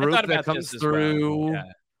every group that comes through? Well. Yeah.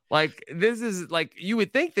 Like, this is like, you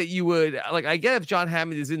would think that you would, like, I get if John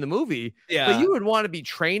Hammond is in the movie, yeah, but you would want to be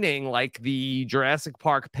training like the Jurassic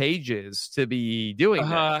Park pages to be doing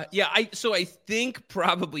that. Yeah, I think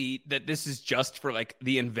probably that this is just for like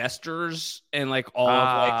the investors and like all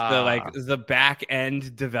of like the back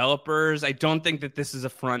end developers. I don't think that this is a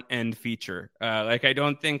front end feature. Like I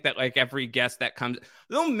don't think that like every guest that comes,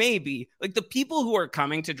 though maybe like the people who are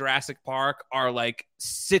coming to Jurassic Park are like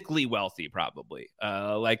sickly wealthy, probably.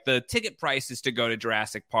 Like the ticket prices to go to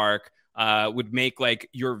Jurassic Park would make like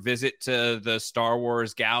your visit to the Star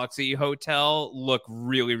Wars Galaxy Hotel look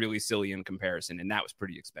really, really silly in comparison. And that was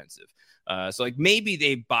pretty expensive. So like maybe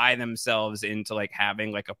they buy themselves into like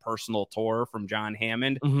having like a personal tour from John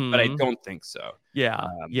Hammond, but I don't think so. Yeah.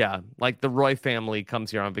 Like the Roy family comes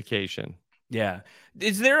here on vacation. Yeah.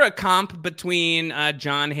 Is there a comp between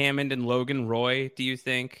John Hammond and Logan Roy, do you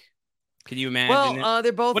think? Can you imagine? Well,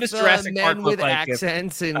 they're both what does Jurassic men Park with look like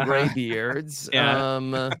accents and gray beards. Yeah.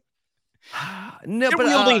 No, they're but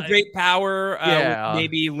wielding great power, with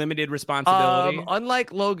maybe limited responsibility.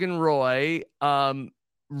 Unlike Logan Roy,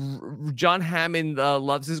 John Hammond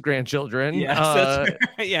loves his grandchildren. Yes, that's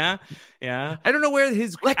right. Yeah. I don't know where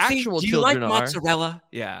his actual do you children like are. mozzarella?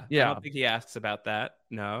 Yeah. I don't think he asks about that.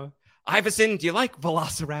 No. Iverson, do you like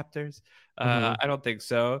velociraptors? I don't think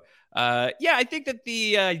so. I think that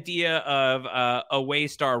the idea of a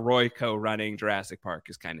Waystar Royco running Jurassic Park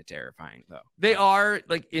is kind of terrifying, though. They are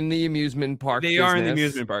like in the amusement park. They are in the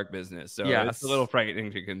amusement park business, so it's a little frightening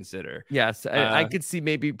to consider. Yes, I could see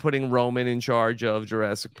maybe putting Roman in charge of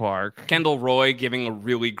Jurassic Park. Kendall Roy giving a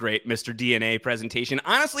really great Mr. DNA presentation.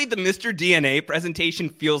 Honestly, the Mr. DNA presentation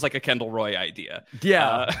feels like a Kendall Roy idea.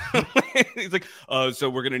 Yeah, he's like, so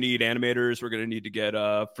we're gonna need animators. We're gonna need to get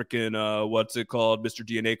freaking what's it called, Mr.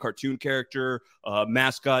 DNA cartoon character,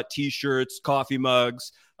 mascot T-shirts, coffee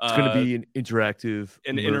mugs. It's going to be an interactive,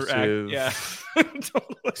 totally,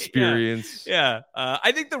 experience. Yeah.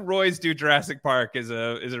 I think the Roys do Jurassic Park is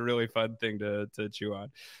a really fun thing to chew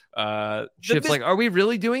on. Shit's like, are we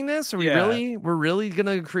really doing this? Are we really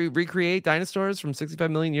going to recreate dinosaurs from 65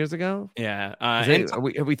 million years ago? Yeah.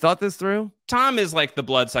 Have we thought this through? Tom is like the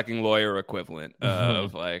blood-sucking lawyer equivalent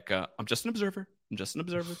of like, I'm just an observer. Just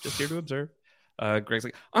here to observe. Greg's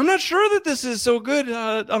like, I'm not sure that this is so good,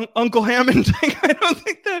 Uncle Hammond. I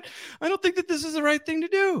don't think that this is the right thing to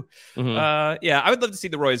do. I would love to see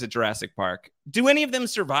the Roys at Jurassic Park. Do any of them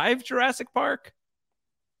survive Jurassic Park,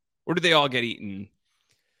 or do they all get eaten?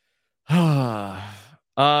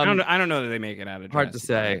 I don't know that they make it out of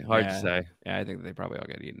Jurassic Hard to say. Yeah, I think they probably all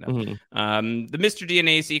get eaten up. The Mr.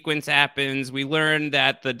 DNA sequence happens. We learn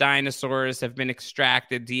that the dinosaurs have been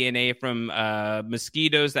extracted DNA from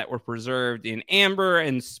mosquitoes that were preserved in amber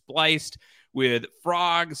and spliced with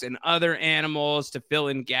frogs and other animals to fill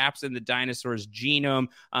in gaps in the dinosaur's genome.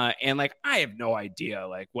 And like, I have no idea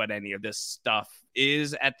like what any of this stuff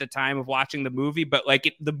is at the time of watching the movie, but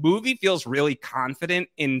like the movie feels really confident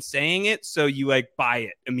in saying it, so you like buy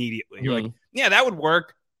it immediately. You're like, yeah, that would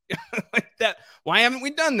work. Like that. Why haven't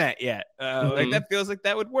we done that yet? Like that feels like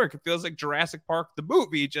that would work. It feels like Jurassic Park the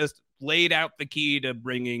movie just laid out the key to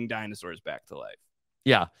bringing dinosaurs back to life.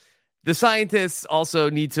 Yeah. The scientists also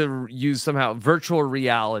need to use somehow virtual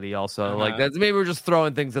reality also. Like that's maybe we're just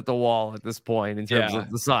throwing things at the wall at this point in terms of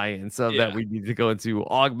the science of that we need to go into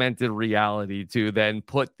augmented reality to then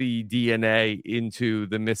put the DNA into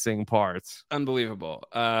the missing parts. Unbelievable.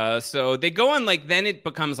 So they go on like, then it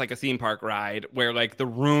becomes like a theme park ride where like the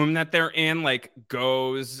room that they're in like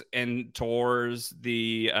goes and tours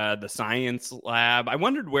the science lab. I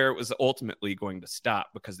wondered where it was ultimately going to stop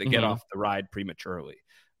because they get off the ride prematurely.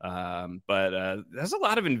 But there's a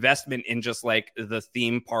lot of investment in just like the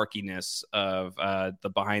theme parkiness of the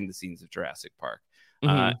behind the scenes of Jurassic Park.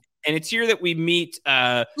 And it's here that we meet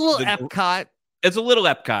a little Epcot. It's a little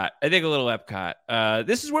Epcot. I think a little Epcot.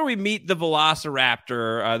 This is where we meet the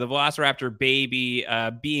Velociraptor baby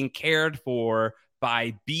being cared for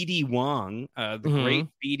by B.D. Wong, the great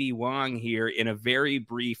B.D. Wong here, in a very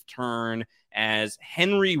brief turn as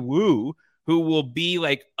Henry Wu, who will be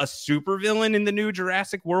like a supervillain in the new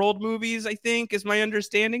Jurassic World movies, I think, is my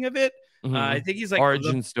understanding of it. I think he's like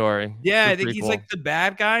origin story. Yeah, I think he's like the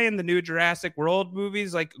bad guy in the new Jurassic World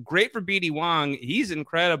movies. Like, great for B.D. Wong. He's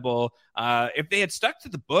incredible. If they had stuck to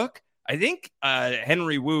the book, I think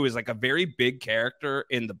Henry Wu is like a very big character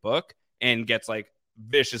in the book and gets like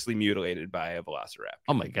viciously mutilated by a velociraptor.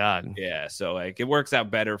 Oh my God. Yeah, so like it works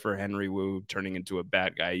out better for Henry Wu turning into a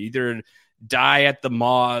bad guy. Either die at the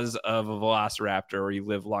maws of a velociraptor or you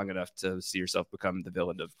live long enough to see yourself become the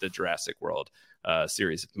villain of the Jurassic World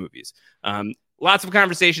series of movies. Lots of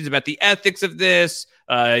conversations about the ethics of this.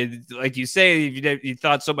 Like you say, you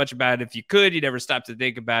thought so much about it if you could. You never stopped to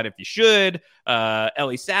think about if you should.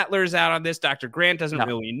 Ellie Sattler's out on this. Dr. Grant doesn't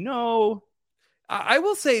really know. I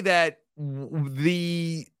will say that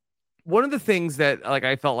one of the things that like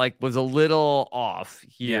I felt like was a little off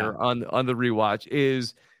here on the rewatch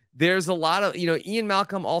is there's a lot of, Ian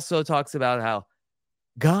Malcolm also talks about how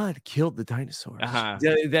God killed the dinosaurs.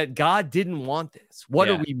 That God didn't want this. What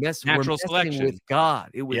are we messing? Natural selection with God.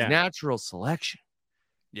 It was natural selection.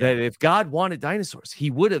 That if God wanted dinosaurs,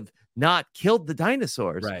 he would have not killed the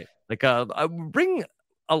dinosaurs. Right. Like I bring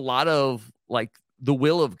a lot of like the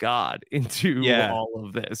will of God into all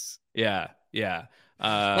of this. Yeah.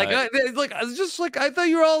 I was just like, I thought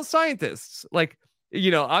you were all scientists. Like,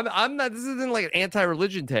 I'm not. This isn't like an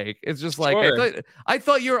anti-religion take. It's just like I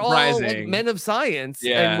thought you're all like men of science,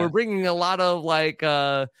 and we're bringing a lot of like,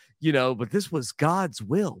 but this was God's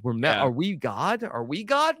will. Are we God? Are we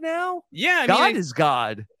God now? Yeah, God is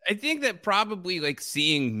God. I think that probably like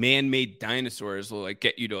seeing man-made dinosaurs will like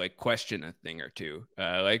get you to like question a thing or two.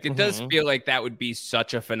 Like it does feel like that would be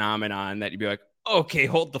such a phenomenon that you'd be like, okay,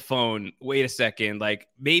 hold the phone. Wait a second. Like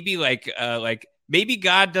maybe maybe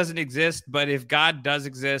God doesn't exist, but if God does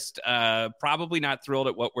exist, probably not thrilled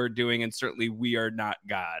at what we're doing, and certainly we are not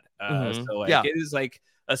God. So it is like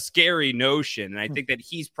a scary notion, and I think that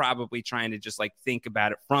he's probably trying to just like think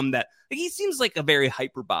about it from that. Like, he seems like a very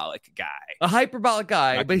hyperbolic guy.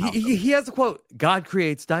 But he has a quote: "God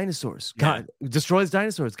creates dinosaurs. God destroys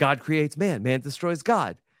dinosaurs. God creates man. Man destroys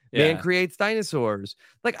God. Man creates dinosaurs."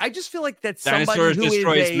 Like, I just feel like that's dinosaurs somebody who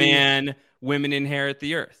destroys man. Women inherit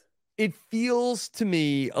the earth. It feels to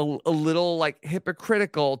me a little like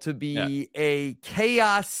hypocritical to be a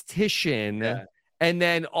chaostician and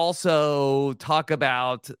then also talk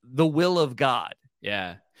about the will of God.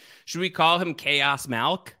 Yeah. Should we call him Chaos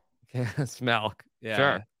Malk? Chaos Malk. Yeah.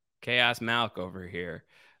 Sure. Chaos Malk over here.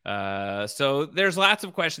 So there's lots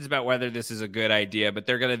of questions about whether this is a good idea, but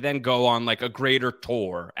they're going to then go on like a greater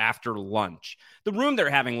tour after lunch. The room they're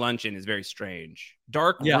having lunch in is very strange.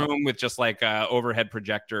 Dark room with just like overhead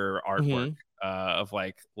projector artwork of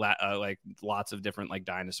like lots of different like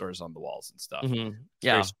dinosaurs on the walls and stuff. It's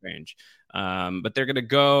very strange. But they're gonna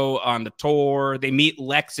go on the tour. They meet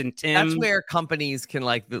Lex and Tim. That's where companies can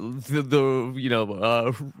like the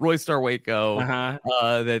Roy Star Waco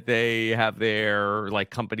that they have their like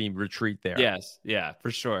company retreat there. Yes, yeah, for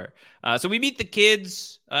sure. So we meet the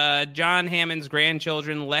kids, John Hammond's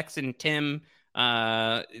grandchildren, Lex and Tim.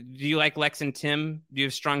 Do you like Lex and Tim? Do you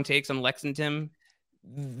have strong takes on Lex and Tim?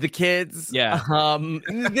 The kids,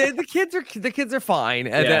 the kids are fine.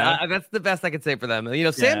 That's the best I could say for them.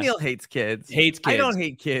 Samuel hates kids. I don't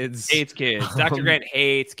hate kids. Hates kids. Dr. Grant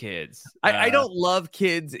hates kids. I don't love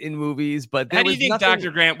kids in movies, but how do you think Dr.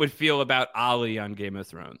 Grant would feel about Ollie on Game of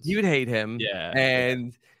Thrones? He would hate him. Yeah,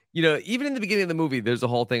 and even in the beginning of the movie, there's a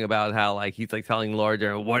whole thing about how like he's like telling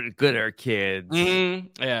Laura, "What good are kids?"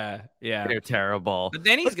 Yeah, they're terrible. But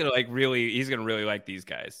then he's gonna really like these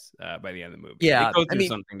guys by the end of the movie. Yeah, they go through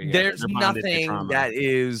something together. There's nothing that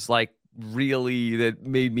is like really that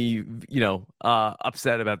made me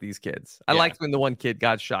upset about these kids. I liked when the one kid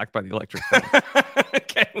got shocked by the electric fence.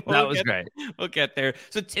 Okay, that was great. We'll get there.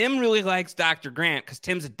 So Tim really likes Dr. Grant because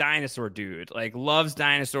Tim's a dinosaur dude. Like, loves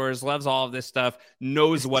dinosaurs, loves all of this stuff,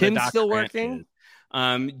 knows what Tim's a Dr. still Grant working?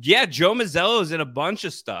 Is. Joe Mazzello's in a bunch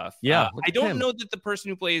of stuff. I don't know that the person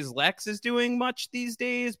who plays Lex is doing much these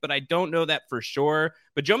days, but I don't know that for sure.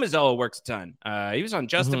 But Joe Mazzello works a ton. He was on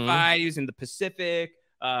Justified. He was in The Pacific.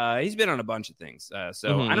 He's been on a bunch of things. I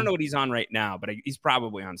don't know what he's on right now, but he's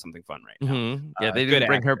probably on something fun right now. They didn't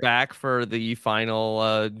bring her back for the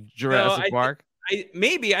final Jurassic Park.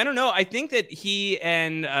 Maybe, I don't know. I think that he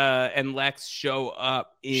and Lex show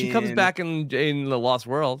up. She comes back in The Lost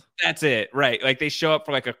World. That's it, right? Like, they show up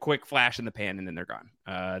for like a quick flash in the pan, and then they're gone.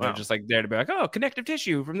 They're just like there to be like, oh, connective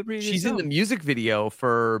tissue from the previous. She's film. in the music video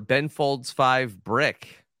for Ben Folds 5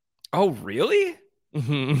 Brick. Oh, really?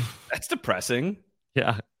 That's depressing.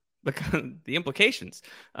 Yeah. The implications.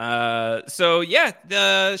 So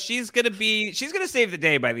yeah, she's gonna save the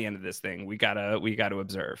day by the end of this thing. We gotta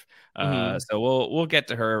observe. So we'll get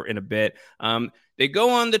to her in a bit. They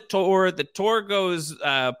go on the tour. The tour goes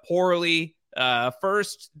poorly.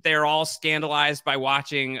 First, they're all scandalized by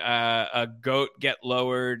watching a goat get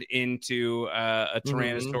lowered into a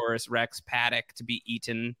Tyrannosaurus Rex paddock to be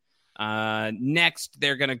eaten. Next,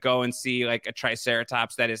 they're gonna go and see like a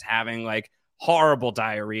Triceratops that is having like horrible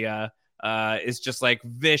diarrhea, is just like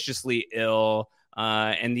viciously ill,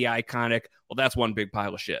 and the iconic, well, that's one big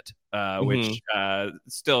pile of shit, which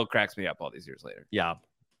still cracks me up all these years later. Yeah.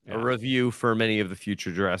 A review for many of the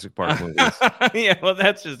future Jurassic Park movies. Yeah, well,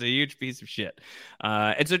 that's just a huge piece of shit.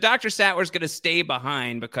 And so Dr. Sattler's going to stay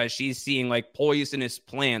behind because she's seeing like poisonous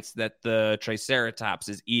plants that the Triceratops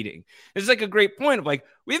is eating. It's like a great point of like,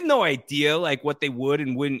 we have no idea like what they would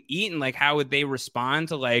and wouldn't eat, and like how would they respond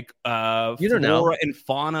to like flora and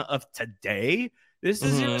fauna of today. This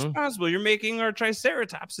is irresponsible. You're making our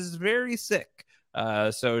Triceratops is very sick.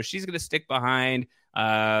 So she's going to stick behind.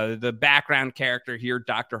 The background character here,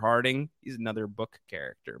 Dr. Harding, he's another book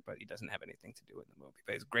character, but he doesn't have anything to do with the movie.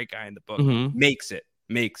 But he's a great guy in the book. Makes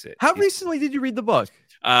it. How recently did you read the book?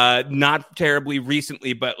 Not terribly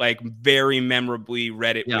recently, but like very memorably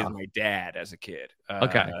read it with my dad as a kid.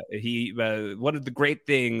 He one of the great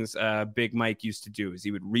things Big Mike used to do is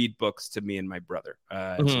he would read books to me and my brother.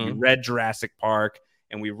 So we read Jurassic Park.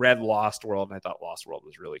 And we read Lost World, and I thought Lost World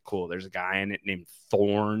was really cool. There's a guy in it named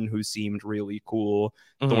Thorn who seemed really cool.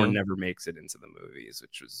 Thorn never makes it into the movies,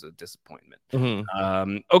 which was a disappointment.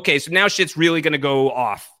 Okay, so now shit's really going to go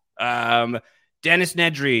off. Dennis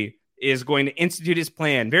Nedry is going to institute his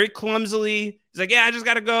plan very clumsily. He's like, yeah, I just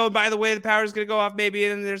got to go. By the way, the power's going to go off maybe,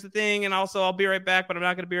 and there's the thing, and also I'll be right back, but I'm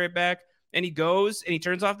not going to be right back. And he goes, and he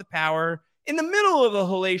turns off the power in the middle of a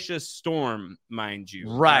hellacious storm, mind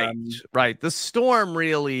you. Right. The storm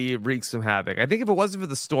really wreaked some havoc. I think if it wasn't for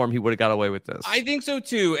the storm, he would have got away with this. I think so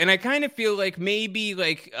too. And I kind of feel like maybe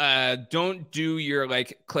like don't do your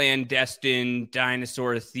like clandestine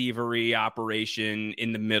dinosaur thievery operation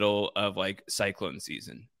in the middle of like cyclone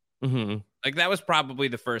season. Like that was probably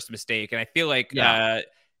the first mistake. And I feel like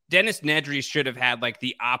Dennis Nedry should have had like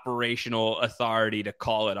the operational authority to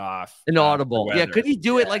call it off. Inaudible. Yeah. Could he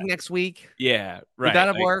do it like next week? Yeah. Right. Would that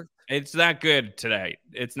have worked? It's not good tonight.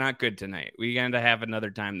 It's not good tonight. We got to have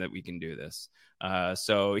another time that we can do this.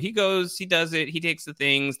 So he goes, he does it. He takes the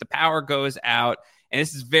things. The power goes out. And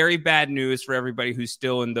this is very bad news for everybody who's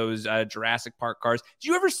still in those Jurassic Park cars. Did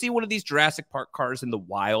you ever see one of these Jurassic Park cars in the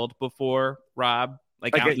wild before, Rob?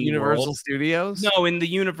 Like at Universal Studios? No, in the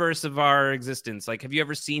universe of our existence. Like, have you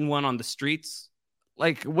ever seen one on the streets?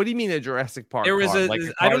 Like, what do you mean a Jurassic Park? There was car?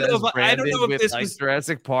 I don't know if this was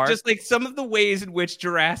Jurassic Park. Just like some of the ways in which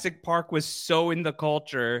Jurassic Park was so in the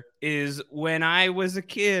culture is when I was a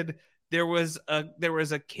kid, there was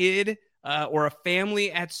a kid or a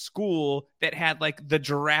family at school that had like the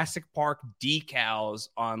Jurassic Park decals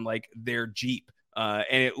on like their Jeep, and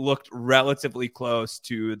it looked relatively close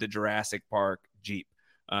to the Jurassic Park Jeep.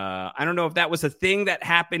 I don't know if that was a thing that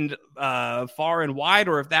happened far and wide,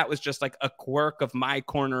 or if that was just like a quirk of my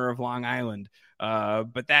corner of Long Island.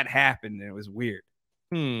 But that happened, and it was weird.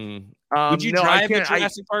 Would you drive a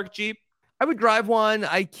Jurassic Park Jeep? I would drive one.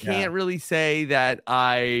 I can't really say that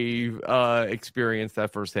I experienced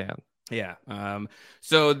that firsthand. Yeah.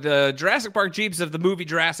 So the Jurassic Park Jeeps of the movie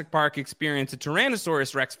Jurassic Park experience a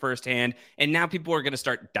Tyrannosaurus Rex firsthand, and now people are going to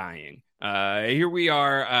start dying. Here we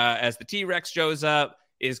are as the T-Rex shows up,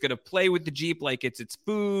 is going to play with the Jeep like it's its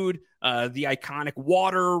food. The iconic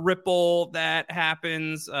water ripple that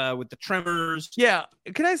happens with the tremors. Yeah.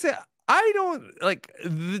 Can I say, I don't like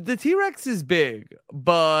the T-Rex is big,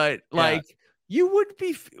 but like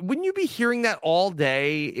wouldn't you be hearing that all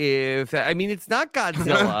day? I mean, it's not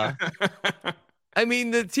Godzilla. I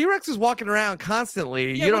mean, the T-Rex is walking around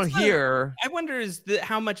constantly. You don't hear. I wonder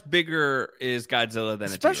how much bigger is Godzilla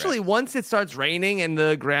than especially a T-Rex? Once it starts raining and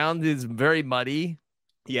the ground is very muddy.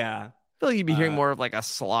 Yeah. I feel like you'd be hearing more of like a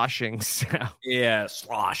sloshing sound. Yeah,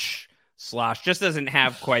 slosh. Just doesn't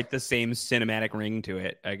have quite the same cinematic ring to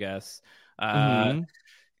it, I guess.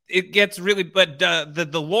 It gets really, but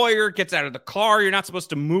the lawyer gets out of the car. You're not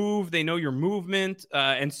supposed to move. They know your movement.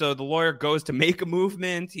 And so the lawyer goes to make a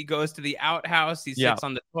movement. He goes to the outhouse. He sits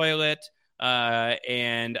on the toilet.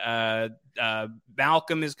 And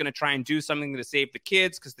Malcolm is going to try and do something to save the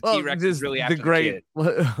kids because the T-Rex is really after the great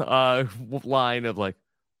line of like,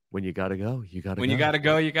 when you gotta go, you gotta go. When you gotta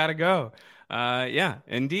go, you gotta go. Yeah,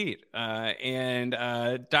 indeed. And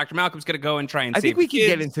Dr. Malcolm's gonna go and try and save the kids. I think we could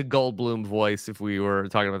get into Goldblum voice if we were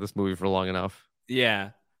talking about this movie for long enough. Yeah.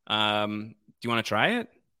 Do you want to try it?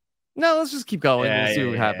 No, let's just keep going. We'll see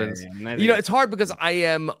what happens. Yeah. It's hard because I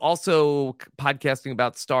am also podcasting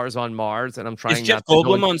about Stars on Mars, and I'm trying Is Jeff not to go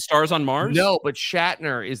Goldblum on Stars on Mars? No, but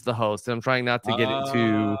Shatner is the host, and I'm trying not to get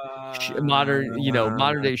into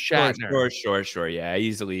modern day Shatner. Sure. Yeah,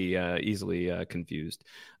 easily confused.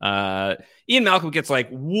 Ian Malcolm gets like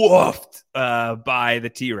woofed by the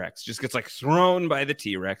T-Rex. Just gets like thrown by the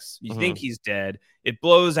T-Rex. You think he's dead. It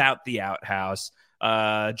blows out the outhouse.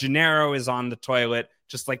 Gennaro is on the toilet,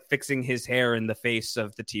 just like fixing his hair in the face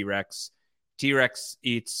of the T-Rex. T-Rex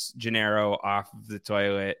eats Gennaro off of the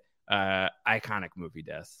toilet. Iconic movie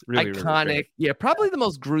death. Really Iconic. Yeah, probably the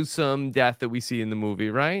most gruesome death that we see in the movie,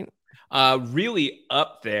 right? Really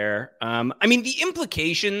up there. I mean, the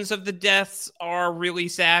implications of the deaths are really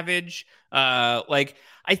savage. Like,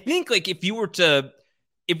 I think like if we were to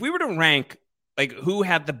rank like who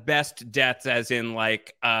had the best deaths, as in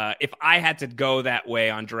like if I had to go that way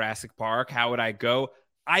on Jurassic Park, how would I go?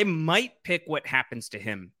 I might pick what happens to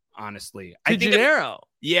him, honestly. I think Gennaro.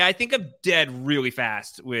 I think I'm dead really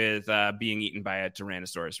fast with being eaten by a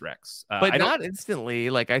Tyrannosaurus Rex. But not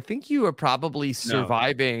instantly. Like, I think you are probably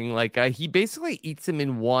surviving. No. Like, he basically eats him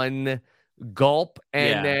in one gulp.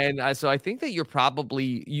 And then, so I think that you're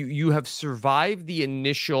probably, you have survived the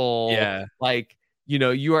initial, like,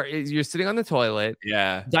 you're sitting on the toilet.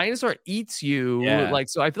 Yeah. Dinosaur eats you. Yeah. Like,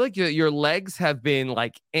 so I feel like your legs have been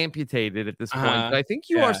like amputated at this point. But I think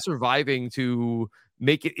you are surviving to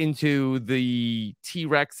make it into the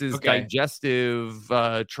T-Rex's digestive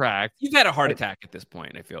tract. You've had a heart attack at this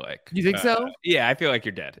point, I feel like. You think so? Yeah, I feel like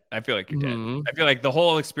you're dead. I feel like you're dead. I feel like the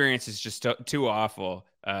whole experience is just too awful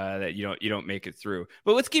that you don't make it through.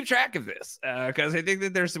 But let's keep track of this because I think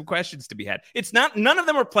that there's some questions to be had. None of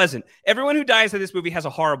them are pleasant. Everyone who dies in this movie has a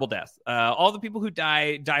horrible death. All the people who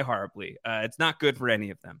die horribly. It's not good for any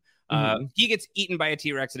of them. He gets eaten by a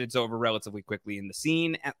T-Rex and it's over relatively quickly in the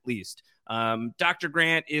scene, at least. Dr.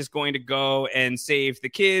 Grant is going to go and save the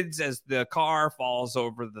kids as the car falls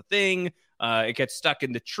over the thing. It gets stuck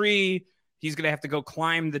in the tree. He's going to have to go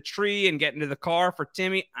climb the tree and get into the car for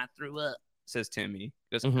Timmy. I threw up, says Timmy.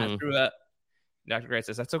 He goes, I threw up. Dr. Grant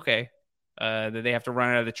says, that's okay. That they have to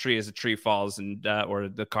run out of the tree as the tree falls and or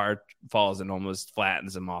the car falls and almost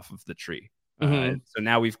flattens him off of the tree. So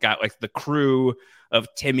now we've got like the crew of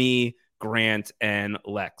Timmy, Grant, and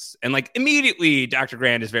Lex. And like immediately Dr.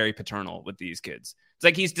 Grant is very paternal with these kids. It's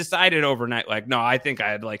like he's decided overnight, like, no, I think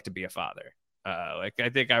I'd like to be a father. Like I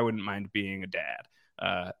think I wouldn't mind being a dad.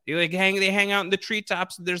 They hang out in the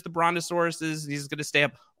treetops. There's the brontosauruses. He's gonna stay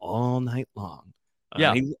up all night long.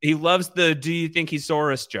 He loves the "Do you think he's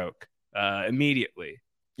Saurus" joke immediately.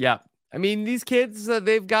 Yeah. I mean, these kids,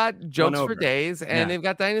 they've got jokes for days, and they've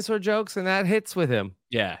got dinosaur jokes, and that hits with him.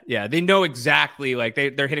 Yeah. They know exactly, like,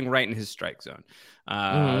 they're hitting right in his strike zone.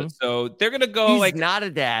 So they're going to go, He's not a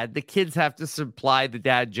dad. The kids have to supply the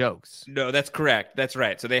dad jokes. No, that's correct. That's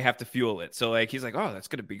right. So they have to fuel it. So, like, he's like, oh, that's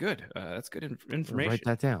going to be good. That's good information. Write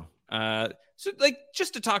that down. So, like,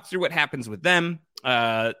 just to talk through what happens with them,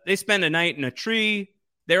 they spend a night in a tree.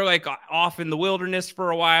 They're like off in the wilderness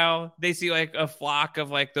for a while. They see like a flock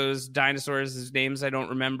of like those dinosaurs, whose names I don't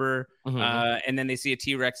remember. And then they see a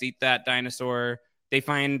T-Rex eat that dinosaur. They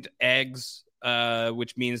find eggs,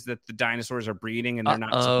 which means that the dinosaurs are breeding and they're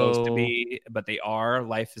not supposed to be, but they are.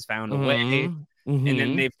 Life has found a way. And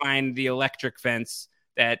then they find the electric fence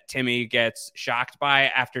that Timmy gets shocked by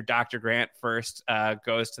after Dr. Grant first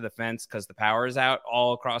goes to the fence because the power is out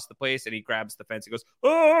all across the place. And he grabs the fence. He goes,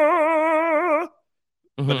 "Ah!"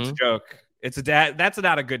 But it's a joke. It's a dad. That's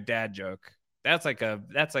not a good dad joke. That's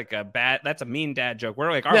a mean dad joke.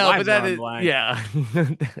 We're like, our lives are on the line. Yeah.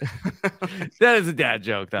 That is a dad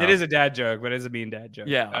joke, though. It is a dad joke, but it's a mean dad joke.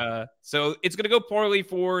 Yeah. So it's going to go poorly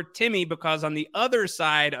for Timmy because on the other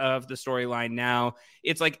side of the storyline now,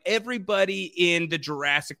 it's like everybody in the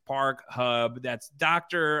Jurassic Park hub. That's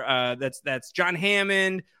that's John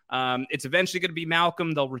Hammond. It's eventually going to be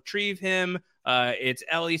Malcolm. They'll retrieve him. It's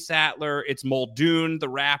Ellie Sattler. It's Muldoon, the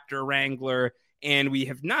raptor wrangler. And we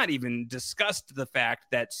have not even discussed the fact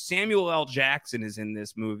that Samuel L. Jackson is in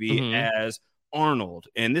this movie as Arnold.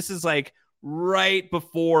 And this is like right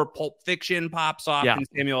before Pulp Fiction pops off and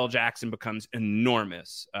Samuel L. Jackson becomes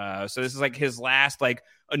enormous. So this is like his last like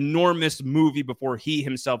enormous movie before he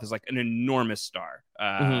himself is like an enormous star.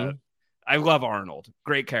 I love Arnold.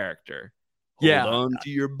 Great character. Hold on to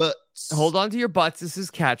your butts. Hold on to your butts. This is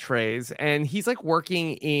catchphrase. And he's like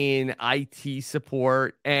working in IT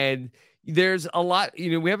support. And there's a lot,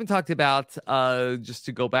 we haven't talked about, just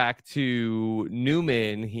to go back to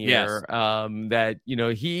Newman here, that,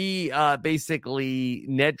 he basically,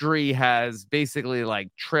 Nedry has basically like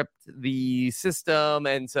tripped the system.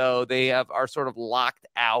 And so they are sort of locked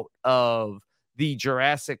out of the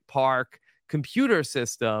Jurassic Park computer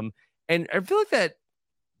system. And I feel like that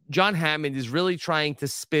John Hammond is really trying to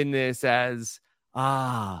spin this as,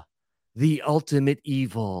 the ultimate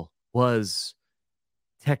evil was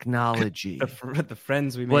technology. the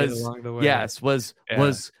friends we made along the way. Yes, was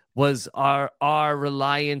our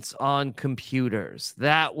reliance on computers.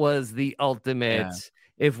 That was the ultimate. Yeah.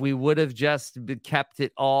 If we would have just kept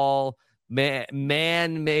it all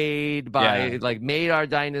man-made by made our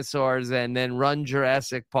dinosaurs and then run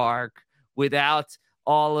Jurassic Park without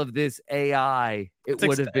all of this AI, it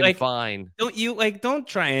would have been fine. Don't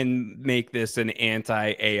try and make this an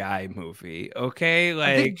anti-AI movie, okay?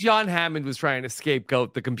 I think John Hammond was trying to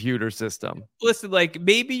scapegoat the computer system. Listen,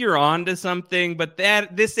 maybe you're onto something, but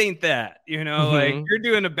this ain't that. You're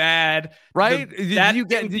doing a bad, right? Did you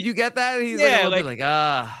get that? He's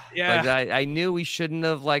I knew we shouldn't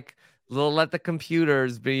have let the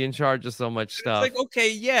computers be in charge of so much stuff. It's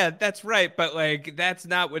okay, yeah, that's right, but that's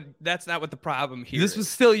not what the problem here. This was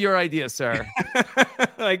still your idea, sir.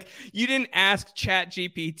 You didn't ask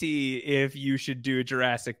ChatGPT if you should do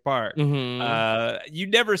Jurassic Park. You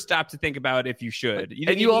never stopped to think about if you should.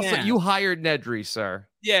 You hired Nedry, sir.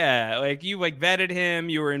 Yeah, you vetted him,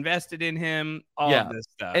 you were invested in him, all of this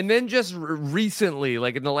stuff. And then just recently,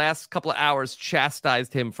 in the last couple of hours,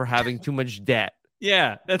 chastised him for having too much debt.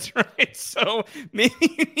 Yeah, that's right. So maybe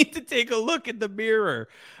you need to take a look at the mirror,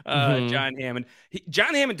 John Hammond.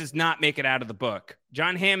 John Hammond does not make it out of the book.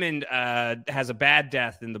 John Hammond has a bad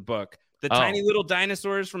death in the book. The tiny little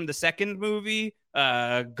dinosaurs from the second movie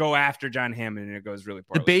go after John Hammond, and it goes really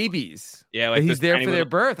poorly. The babies. Yeah, he's there for their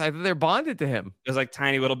birth. I think they're bonded to him. There's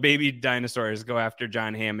tiny little baby dinosaurs go after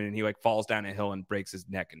John Hammond, and he falls down a hill and breaks his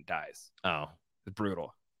neck and dies. Oh, it's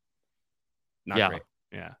brutal. Not great.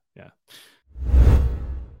 Yeah.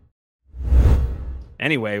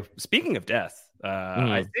 Anyway, speaking of death,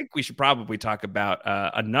 I think we should probably talk about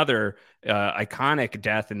another iconic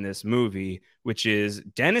death in this movie, which is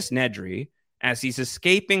Dennis Nedry as he's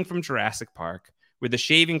escaping from Jurassic Park with a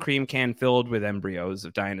shaving cream can filled with embryos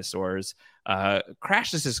of dinosaurs,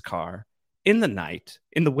 crashes his car in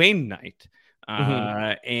the Wayne night.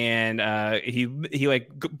 And he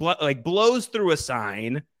blows through a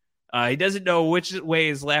sign. He doesn't know which way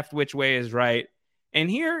is left, which way is right. And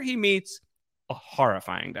here he meets a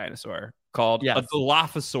horrifying dinosaur called a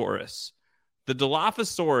Dilophosaurus. The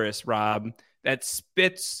Dilophosaurus, Rob, that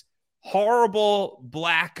spits horrible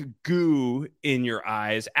black goo in your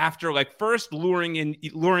eyes after first luring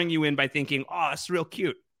you in by thinking, oh, it's real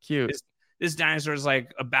cute. This dinosaur is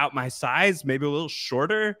about my size, maybe a little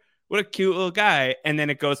shorter. What a cute little guy. And then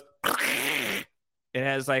it goes. It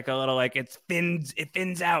has a little it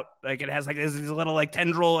thins out, it has this little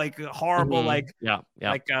tendril, horrible like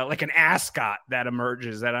an ascot that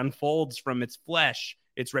emerges, that unfolds from its flesh,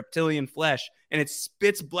 its reptilian flesh, and it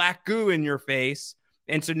spits black goo in your face.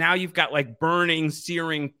 And so now you've got burning,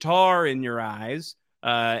 searing tar in your eyes.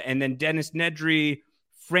 And then Dennis Nedry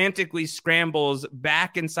frantically scrambles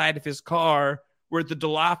back inside of his car where the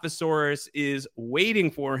Dilophosaurus is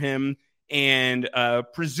waiting for him and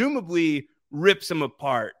presumably rips him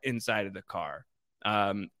apart inside of the car.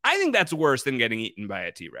 I think that's worse than getting eaten by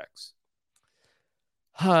a T-Rex.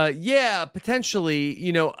 Yeah, potentially.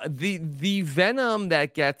 The venom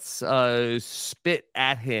that gets spit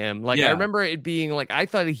at him. I remember it being I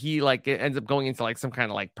thought he it ends up going into some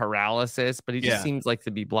kind of paralysis, but he just seems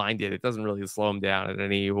to be blinded. It doesn't really slow him down in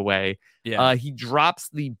any way. Yeah. He drops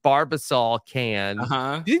the Barbasol can.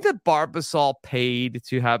 Do you think that Barbasol paid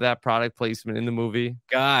to have that product placement in the movie?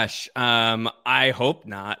 Gosh, I hope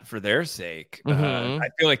not, for their sake. I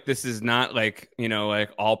feel like this is not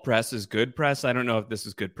all press is good press. I don't know if this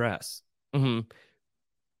is good press.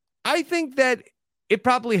 I think that it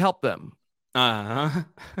probably helped them.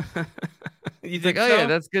 You think so? Yeah,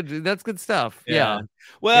 that's good. That's good stuff.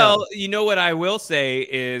 Well, you know what I will say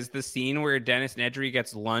is the scene where Dennis Nedry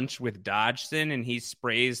gets lunch with Dodgson and he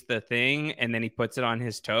sprays the thing and then he puts it on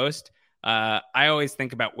his toast. I always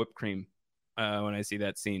think about whipped cream when I see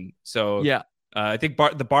that scene. So I think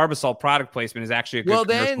the Barbasol product placement is actually a good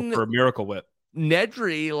commercial for a Miracle Whip.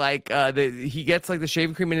 Nedry, like he gets like the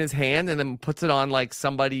shaving cream in his hand and then puts it on like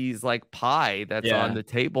somebody's like pie that's on the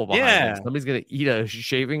table behind him. Somebody's gonna eat a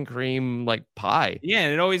shaving cream like pie. Yeah,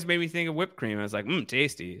 and it always made me think of whipped cream. I was like,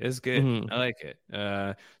 tasty. It's good. I like it.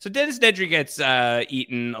 So Dennis Nedry gets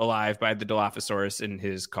eaten alive by the Dilophosaurus in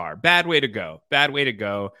his car. Bad way to go. Bad way to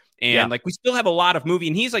go. And like we still have a lot of movie,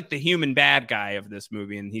 and he's like the human bad guy of this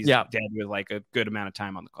movie, and he's dead with like a good amount of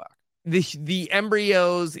time on the clock. The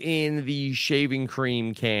embryos in the shaving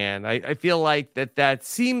cream can. I feel like that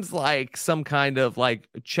seems like some kind of like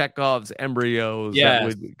Chekhov's embryos that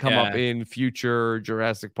would come up in future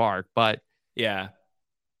Jurassic Park. But I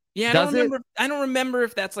don't remember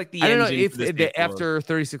if that's like the. I don't know if after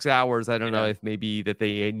 36 hours. I don't know if maybe that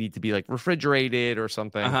they need to be like refrigerated or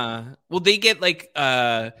something. Well, they get like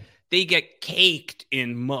they get caked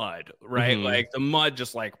in mud, right? Like the mud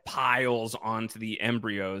just like piles onto the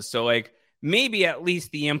embryos. So like maybe at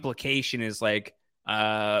least the implication is like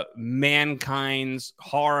mankind's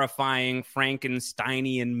horrifying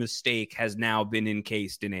Frankensteinian mistake has now been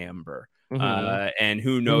encased in amber. And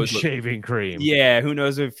who knows shaving cream. Yeah, who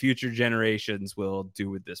knows what future generations will do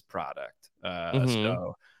with this product.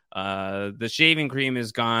 So the shaving cream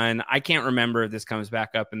is gone. I can't remember if this comes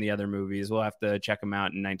back up in the other movies. We'll have to check them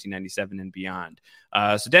out in 1997 and beyond.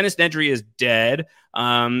 So Dennis Nedry is dead.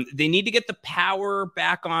 They need to get the power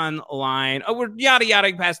back online. Oh, we're yada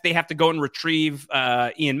yada past. They have to go and retrieve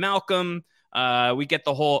Ian Malcolm. We get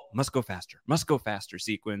the whole must go faster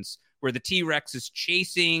sequence where the T-Rex is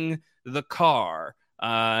chasing the car.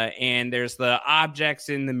 And there's the objects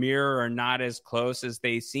in the mirror are not as close as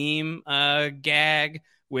they seem gag,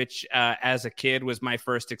 which as a kid was my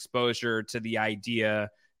first exposure to the idea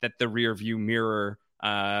that the rear view mirror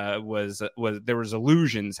was there was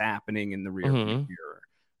illusions happening in the rear view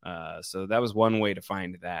mirror. So that was one way to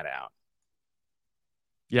find that out.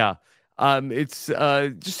 Yeah. It's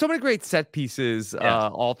just so many great set pieces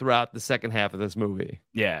all throughout the second half of this movie.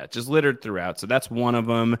 Yeah, just littered throughout. So that's one of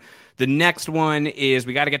them. The next one is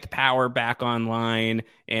we got to get the power back online,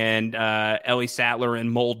 and Ellie Sattler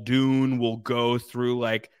and Muldoon will go through,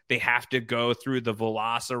 like, they have to go through the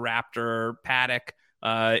Velociraptor paddock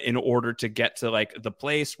in order to get to, like, the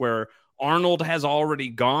place where Arnold has already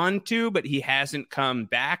gone to, but he hasn't come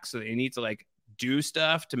back. So they need to, like, do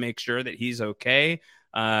stuff to make sure that he's okay.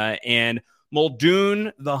 And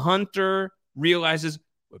Muldoon, the hunter, realizes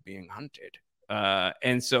we're being hunted.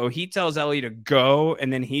 And so he tells Ellie to go,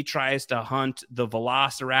 and then he tries to hunt the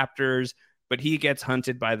Velociraptors, but he gets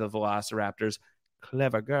hunted by the Velociraptors.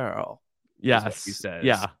 Clever girl. Yes. He says.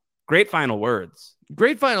 Yeah. Great final words.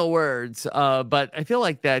 Great final words. But I feel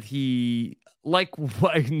like that he, like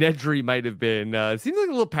what Nedry might have been, seems like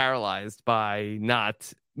a little paralyzed by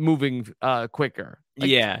not moving quicker. Like,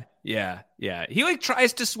 yeah. He like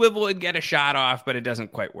tries to swivel and get a shot off, but it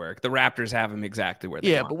doesn't quite work. The Raptors have him exactly where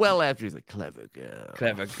they want. But well after he's like, clever girl.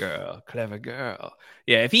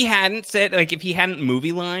 Yeah, if he hadn't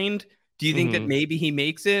movie lined, do you think that maybe he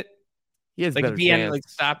makes it? He has like better if he chance. hadn't like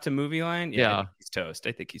stopped to movie line, I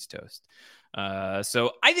think he's toast.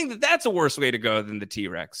 So I think that's a worse way to go than the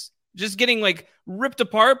T-Rex. Just getting like ripped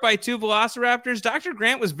apart by two Velociraptors. Dr.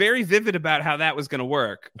 Grant was very vivid about how that was going to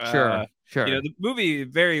work. Sure. You know, the movie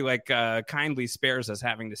very like kindly spares us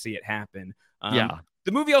having to see it happen.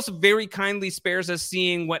 The movie also very kindly spares us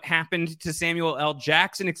seeing what happened to Samuel L.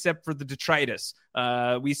 Jackson, except for the detritus.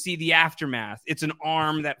 We see the aftermath. It's an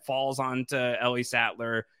arm that falls onto Ellie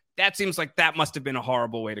Sattler. That seems like that must have been a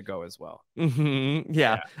horrible way to go as well.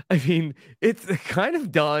 Yeah. I mean, it's kind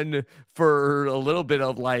of done for a little bit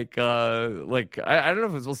of like I don't know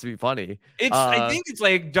if it's supposed to be funny. I think it's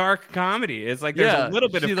like dark comedy. It's like there's a little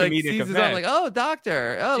bit of comedic effect. On, like, oh,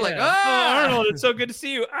 doctor. Oh, like, Arnold, it's so good to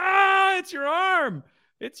see you. It's your arm.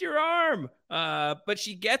 But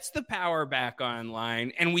she gets the power back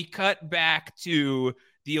online, and we cut back to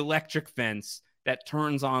the electric fence that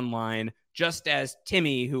turns online just as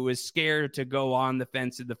Timmy, who was scared to go on the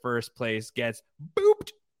fence in the first place, gets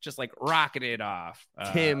booped, just like rocketed off.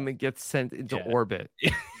 Tim gets sent into orbit.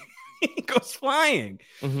 He goes flying.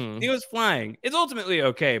 He goes flying. It's ultimately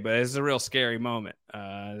okay, but it's a real scary moment.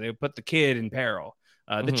 They put the kid in peril.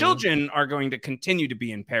 The children are going to continue to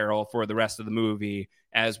be in peril for the rest of the movie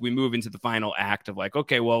as we move into the final act of like,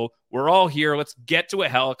 okay, well, we're all here. Let's get to a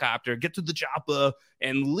helicopter, get to the chopper,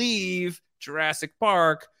 and leave Jurassic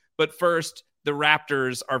Park. But first, the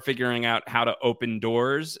Raptors are figuring out how to open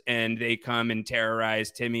doors, and they come and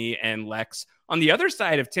terrorize Timmy and Lex. On the other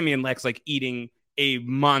side of Timmy and Lex, like eating a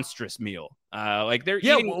monstrous meal. Like they're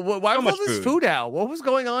eating why was all this food out? What was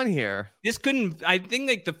going on here? I think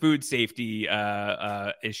like the food safety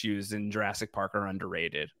issues in Jurassic Park are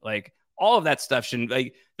underrated. Like all of that stuff shouldn't,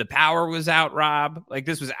 like, the power was out, Rob. Like,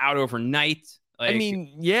 this was out overnight. Like, I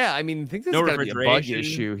mean, I think there's no got to be a bug refrigeration.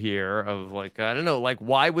 issue here of like, I don't know, like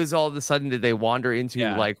why was all of a sudden did they wander into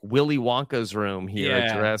like Willy Wonka's room here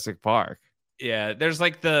at Jurassic Park? Yeah, there's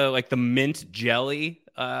like the mint jelly.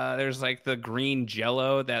 There's like the green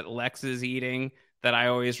Jello that Lex is eating that I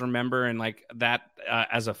always remember, and like that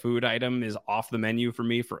as a food item is off the menu for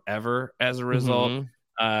me forever as a result.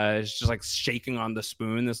 It's just like shaking on the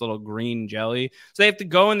spoon, this little green jelly. So they have to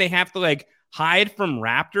go and they have to like hide from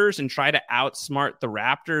raptors and try to outsmart the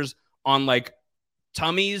raptors on like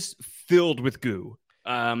tummies filled with goo.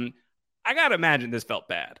 I gotta imagine this felt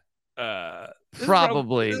bad.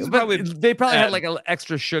 Probably, they probably had like an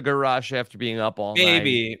extra sugar rush after being up all night.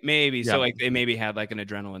 Maybe. Yeah. So like they maybe had like an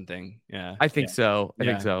adrenaline thing. Yeah, I think so. I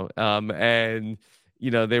think so. And you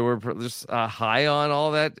know, they were just high on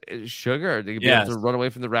all that sugar to be able to run away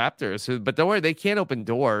from the raptors. So, but don't worry, they can't open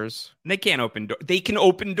doors. They can't open doors. They can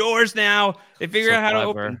open doors now. They figure out how to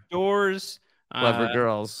open doors. Clever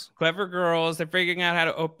girls. They're figuring out how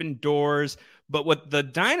to open doors. But what the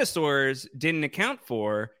dinosaurs didn't account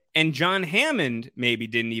for, and John Hammond maybe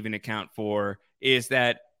didn't even account for, is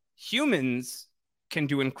that humans can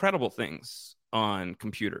do incredible things on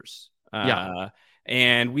computers.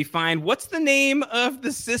 And we find, what's the name of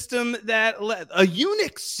the system that a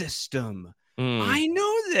Unix system? I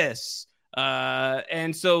know this.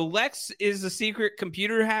 And so Lex is a secret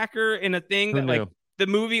computer hacker in a thing that like the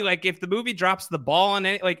movie, like if the movie drops the ball on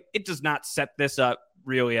it, like it does not set this up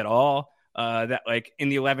really at all. That like in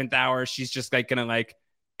the 11th hour, she's just like gonna like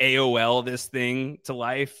AOL this thing to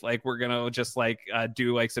life. Like we're gonna just like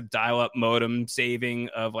do like some dial-up modem saving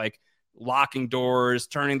of like locking doors,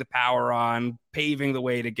 turning the power on, paving the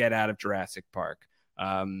way to get out of Jurassic Park.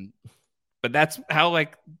 But that's how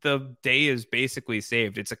like the day is basically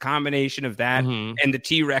saved. It's a combination of that and the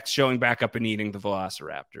T-Rex showing back up and eating the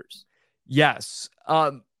velociraptors. Yes.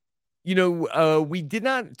 You know, we did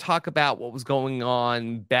not talk about what was going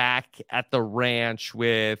on back at the ranch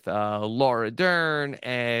with Laura Dern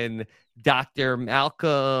and Dr.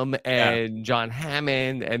 Malcolm and John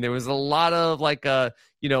Hammond. And there was a lot of like,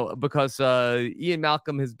 you know, because Ian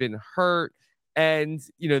Malcolm has been hurt. And,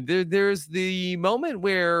 you know, there's the moment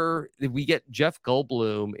where we get Jeff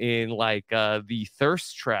Goldblum in like the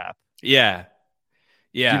thirst trap. Yeah.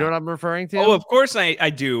 Yeah. Do you know what I'm referring to? Oh, of course I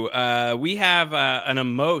do. We have an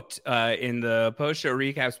emote in the post-show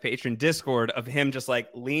recaps patron Discord of him just like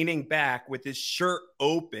leaning back with his shirt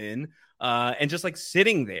open and just like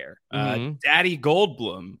sitting there. Daddy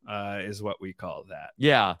Goldblum is what we call that.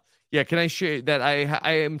 Yeah. Yeah, can I share that?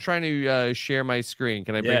 I am trying to share my screen.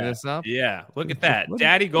 Can I bring this up? Yeah, look at that,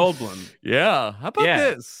 Daddy Goldblum. Yeah, how about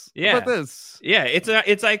this? Yeah, how about this? Yeah, it's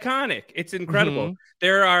iconic. It's incredible.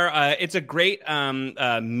 There are. It's a great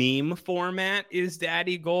meme format. Is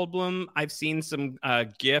Daddy Goldblum? I've seen some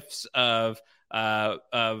gifs of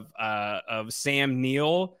Sam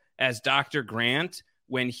Neill as Dr. Grant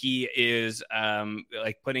when he is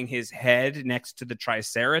like putting his head next to the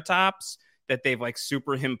Triceratops. That they've like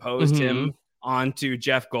superimposed him onto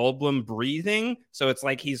Jeff Goldblum breathing. So it's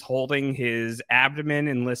like he's holding his abdomen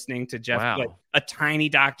and listening to Jeff. Like a tiny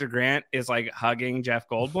Dr. Grant is like hugging Jeff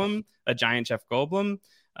Goldblum, a giant Jeff Goldblum.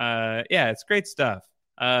 Yeah, it's great stuff.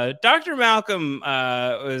 Dr. Malcolm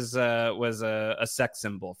was a sex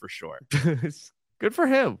symbol for sure. Good for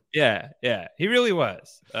him. Yeah, he really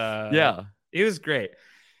was. He was great.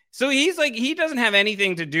 So he's like, he doesn't have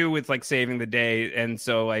anything to do with like saving the day. And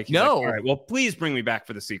so like, he's like, all right, well, please bring me back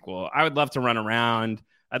for the sequel. I would love to run around.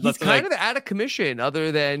 He's kind of out of commission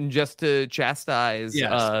other than just to chastise, you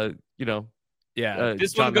know. Yeah.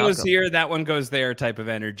 This one goes here, that one goes there type of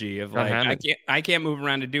energy of like, I can't move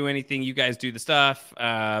around to do anything. You guys do the stuff.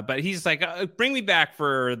 But he's like, bring me back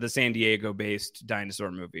for the San Diego based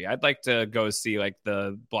dinosaur movie. I'd like to go see like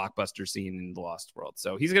the blockbuster scene in The Lost World.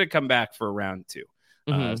 So he's going to come back for round 2.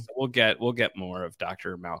 So we'll get more of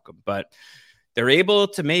Dr. Malcolm, but they're able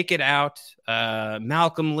to make it out.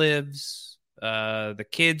 Malcolm lives. The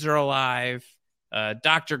kids are alive.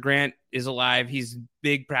 Dr. Grant is alive. He's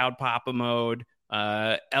big, proud papa mode.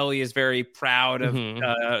 Ellie is very proud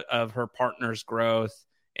of her partner's growth.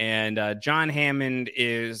 And John Hammond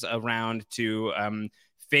is around to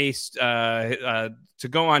face to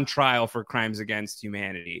go on trial for crimes against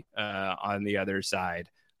humanity on the other side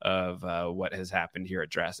of what has happened here at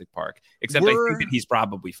Jurassic Park, except I think that he's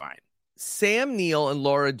probably fine. Sam Neill and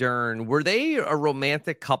Laura Dern, were they a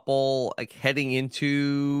romantic couple like heading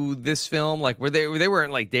into this film? Like they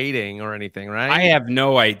weren't like dating or anything, right? I have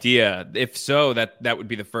no idea. If so, that would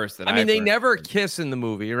be the first that I mean, I've they heard. never kiss in the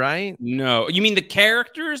movie, right? No, you mean the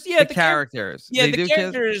characters? Yeah, the characters. Yeah, they the do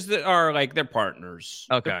characters that are like their partners.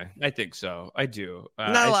 Okay, I think so. I do.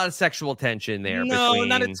 Not a lot of sexual tension there. No, between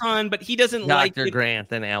not a ton. But he doesn't like Dr.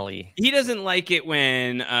 Grant and Ellie. He doesn't like it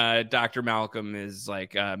when Dr. Malcolm is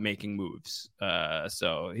like making moves.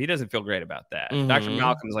 So he doesn't feel great about that. Mm-hmm. Dr.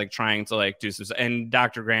 Malcolm is like trying to like do some, and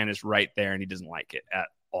Dr. Grant is right there, and he doesn't like it at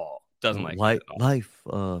all. Doesn't like it at all. Life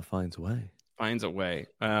finds a way. Finds a way.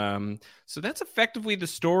 So that's effectively the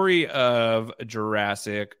story of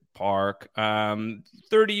Jurassic Park. 30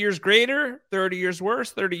 years greater, 30 years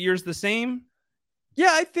worse, 30 years the same.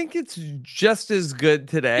 Yeah, I think it's just as good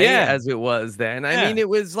today as it was then. I mean, it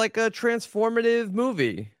was like a transformative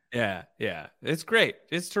movie. Yeah. It's great.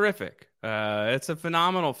 It's terrific. It's a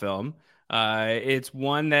phenomenal film. It's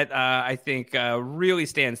one that I think really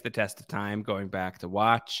stands the test of time going back to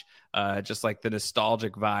watch. Just like the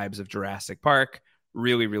nostalgic vibes of Jurassic Park.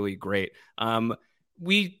 Really, really great.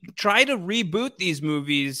 We try to reboot these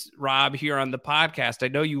movies, Rob, here on the podcast. I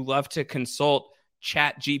know you love to consult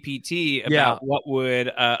ChatGPT about what would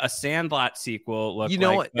a Sandlot sequel look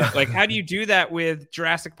like. Like, how do you do that with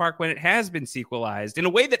Jurassic Park when it has been sequelized in a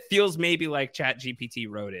way that feels maybe like ChatGPT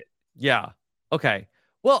wrote it? Yeah. Okay.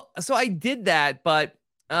 Well, so I did that, but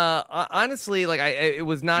honestly, like it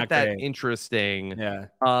was not that interesting. Yeah.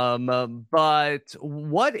 But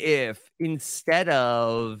what if instead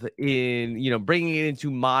of bringing it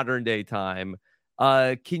into modern day time,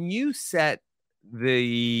 can you set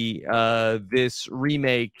this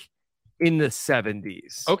remake in the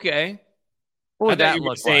 70s? Okay. What would that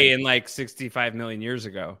look like? In like 65 million years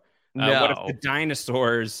ago. No. What if the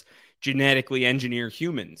dinosaurs genetically engineer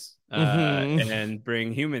humans and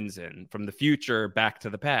bring humans in from the future back to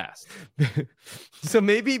the past? So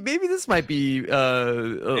maybe this might be a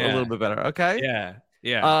little bit better. Okay.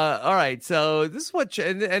 Yeah. All right. So this is what,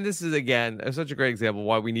 and this is again such a great example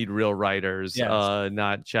why we need real writers,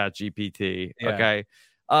 not ChatGPT. Yeah.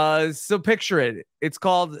 Okay. So picture it. It's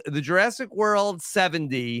called The Jurassic World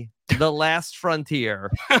 70, The Last Frontier.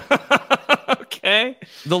 Okay.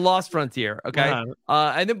 The Lost Frontier. Okay.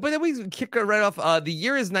 Uh-huh. But then we kick it right off. The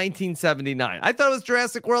year is 1979. I thought it was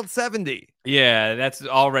Jurassic World 70. Yeah, that's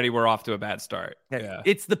already we're off to a bad start. Yeah.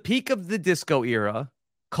 It's the peak of the disco era,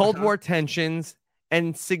 Cold War tensions,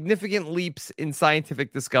 and significant leaps in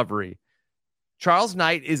scientific discovery. Charles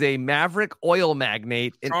Knight is a maverick oil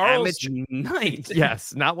magnate. Knight?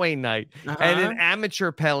 Yes, not Wayne Knight. And an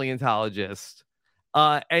amateur paleontologist.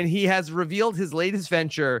 And he has revealed his latest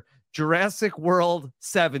venture, Jurassic World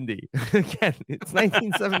 70. Again, it's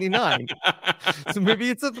 1979. So maybe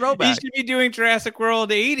it's a throwback. He should be doing Jurassic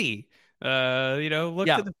World 80. Look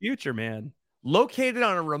to the future, man. Located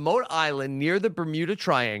on a remote island near the Bermuda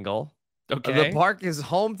Triangle. Okay. The park is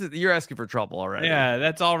home to you're asking for trouble already. Yeah,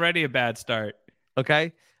 that's already a bad start.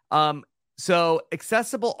 Okay. So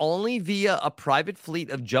accessible only via a private fleet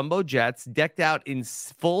of jumbo jets decked out in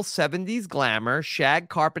full 70s glamour, shag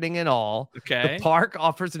carpeting and all. Okay. The park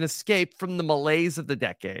offers an escape from the malaise of the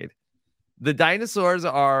decade. The dinosaurs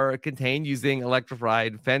are contained using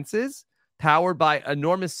electrified fences, powered by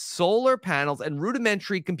enormous solar panels and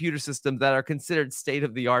rudimentary computer systems that are considered state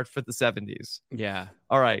of the art for the 70s. Yeah.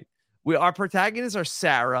 All right. Our protagonists are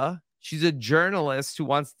Sarah. She's a journalist who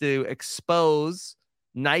wants to expose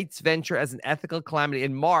Knight's venture as an ethical calamity,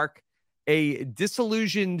 and Mark, a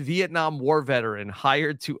disillusioned Vietnam War veteran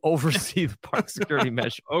hired to oversee the park security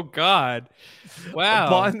measure. Oh, God.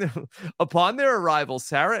 Wow. Upon their arrival,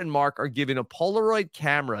 Sarah and Mark are given a Polaroid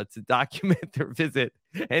camera to document their visit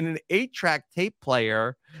and an 8-track tape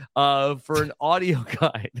player for an audio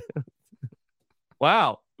guide.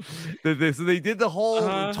 Wow. So they did the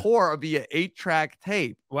whole tour via 8-track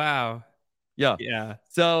tape. Wow. Yeah.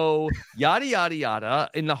 So yada, yada, yada.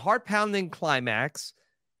 In the heart-pounding climax,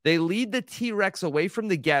 they lead the T-Rex away from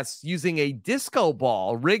the guests using a disco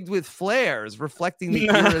ball rigged with flares reflecting the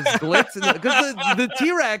era's glitz. Because the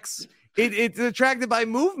T-Rex, it's attracted by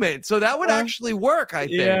movement. So that would actually work, I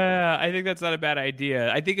think. Yeah, I think that's not a bad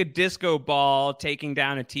idea. I think a disco ball taking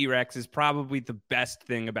down a T-Rex is probably the best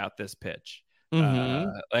thing about this pitch.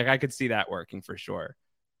 Like I could see that working for sure.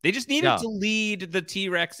 They just needed to lead the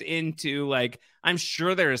T-Rex into I'm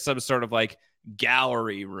sure there is some sort of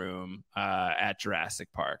gallery room at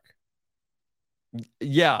Jurassic Park.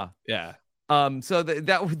 Yeah. So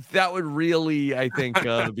that would really, I think,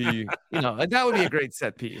 be, that would be a great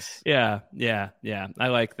set piece. Yeah. I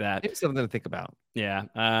like that. Maybe something to think about. Yeah.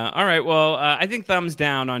 All right. Well, I think thumbs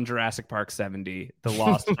down on Jurassic Park 70, The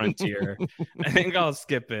Lost Frontier. I think I'll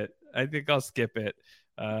skip it. I think that's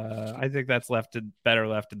better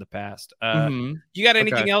left in the past. You got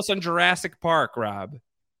anything else on Jurassic Park, Rob?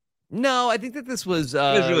 No, I think that this was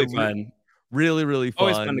really fun. Really, really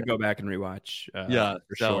fun. Always fun to go back and rewatch. For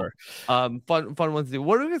sure. Fun ones to do.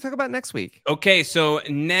 What are we going to talk about next week? Okay, so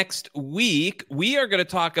next week we are going to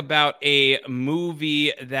talk about a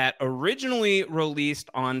movie that originally released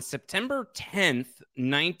on September 10th,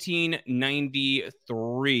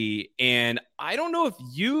 1993. And I don't know if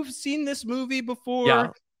you've seen this movie before. Yeah.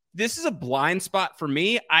 This is a blind spot for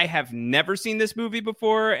me. I have never seen this movie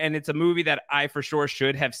before, and it's a movie that I for sure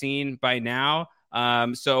should have seen by now.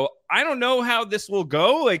 So I don't know how this will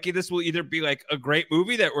go. Like, this will either be like a great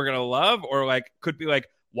movie that we're gonna love, or like could be like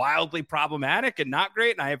wildly problematic and not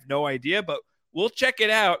great, and I have no idea, but we'll check it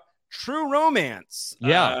out. True Romance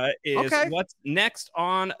is what's next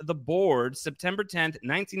on the board. September 10th,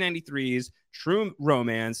 1993's True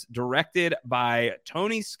Romance, directed by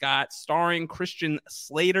Tony Scott, starring Christian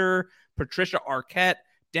Slater, Patricia Arquette,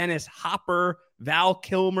 Dennis Hopper, Val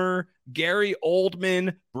Kilmer, Gary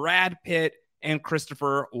Oldman, Brad Pitt, and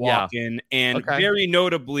Christopher Walken, and very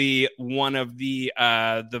notably one of the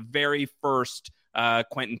very first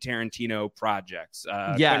Quentin Tarantino projects.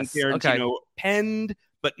 Quentin Tarantino penned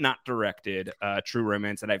but not directed True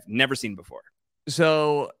Romance that I've never seen before.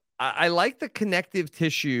 So I like the connective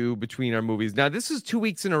tissue between our movies. Now, this is 2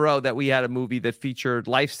 weeks in a row that we had a movie that featured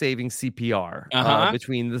life-saving CPR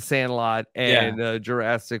between The Sandlot and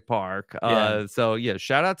Jurassic Park. So,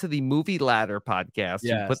 shout out to the Movie Ladder podcast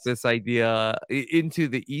who put this idea into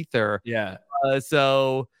the ether. Yeah.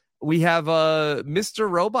 So we have Mr.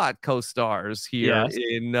 Robot co-stars here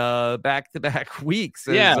in back-to-back weeks.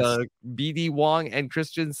 As, B.D. Wong and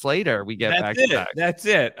Christian Slater. We get back-to-back. That's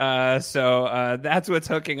it. So that's what's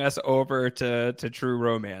hooking us over to True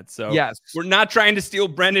Romance. So we're not trying to steal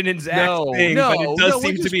Brendan and Zach's thing, but it does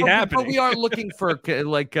seem to be happening. But we are looking for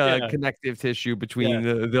connective tissue between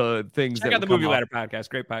the things. Check out the Movie Ladder podcast.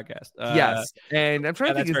 Great podcast. Yes. And I'm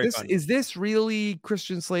trying to think, is this really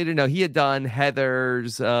Christian Slater? No, he had done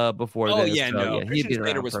Heather's before this. Christian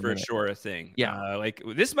Slater was for sure a thing. Like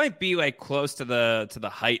this might be like close to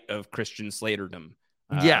the height of Christian Slaterdom.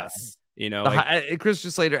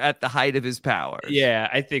 Christian Slater at the height of his powers. Yeah,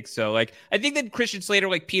 I think so. Like I think that Christian Slater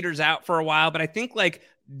like peters out for a while, but I think like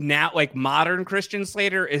now like modern Christian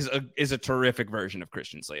Slater is a terrific version of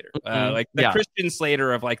Christian Slater. Like the Christian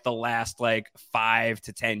Slater of like the last like 5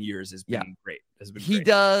 to 10 years has been great. He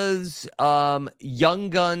does Young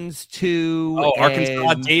Guns 2. Oh,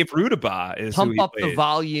 Arkansas Dave Rudabaugh is Pump Up the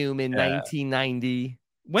Volume in 1990.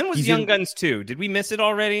 When was Young Guns 2? Did we miss it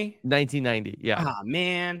already? 1990. Yeah. Ah,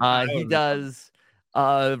 man. He does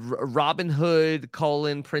Robin Hood,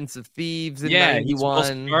 Prince of Thieves in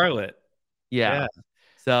 91. Scarlet. Yeah.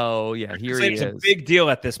 So here he is. It's a big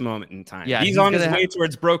deal at this moment in time. Yeah, he's on his way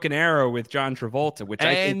towards Broken Arrow with John Travolta, which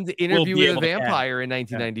I think Interview with a Vampire in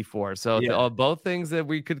 1994. So both things that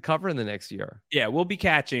we could cover in the next year. Yeah, we'll be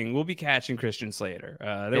catching Christian Slater.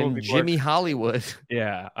 There will be Jimmy Hollywood.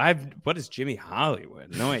 Yeah, what is Jimmy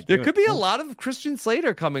Hollywood? No idea. There could be a lot of Christian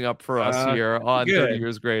Slater coming up for us here on 30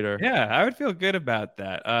 Years Greater. Yeah, I would feel good about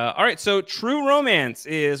that. All right, so True Romance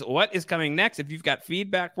is what is coming next. If you've got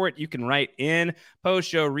feedback for it, you can write in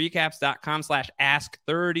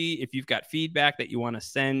postshowrecaps.com/ask30. If you've got feedback that you want to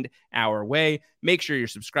send our way, make sure you're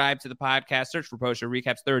subscribed to the podcast. Search for Post Show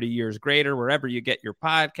Recaps 30 Years Greater wherever you get your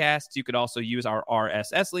podcasts. You could also use our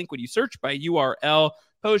RSS link when you search by URL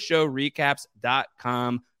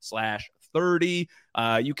postshowrecaps.com/30.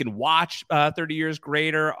 You can watch 30 Years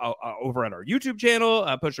Greater over on our YouTube channel,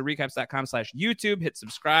 postshowrecaps.com/YouTube. Hit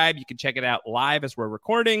subscribe. You can check it out live as we're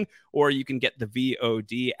recording, or you can get the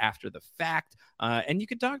VOD after the fact. And you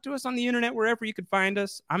can talk to us on the internet wherever you can find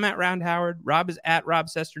us. I'm at Round Howard. Rob is at Rob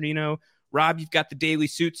Sesternino. Rob, you've got the Daily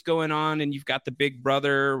Suits going on, and you've got the Big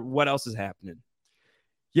Brother. What else is happening?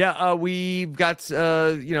 Yeah, we've got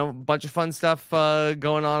a bunch of fun stuff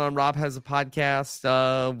going on Rob Has a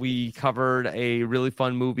Podcast. We covered a really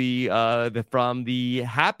fun movie from the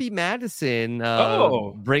Happy Madison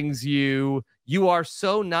brings you Are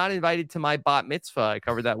So Not Invited to My Bat Mitzvah. I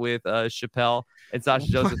covered that with Chappelle and Sasha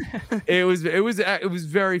Joseph. It was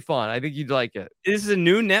very fun. I think you'd like it. This is a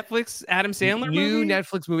new Netflix Adam Sandler movie?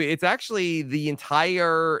 Netflix movie. It's actually the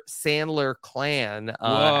entire Sandler clan.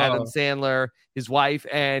 Adam Sandler, his wife,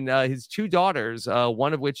 and his two daughters,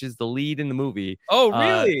 one of which is the lead in the movie. Oh,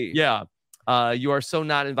 really? Yeah. You are so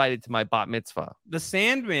not invited to my bat mitzvah. The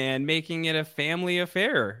Sandman making it a family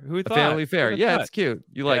affair. Who thought? Family affair. Yeah, it's cute.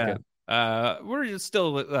 You like it. We're just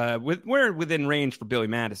still we're within range for Billy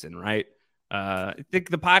Madison, right? I think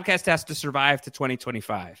the podcast has to survive to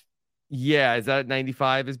 2025. Yeah, is that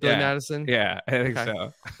 95? Is Billy Madison? Yeah, I think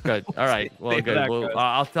so. Good. All right. Well, good. Well,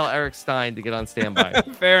 I'll tell Eric Stein to get on standby.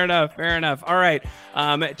 Fair enough. All right.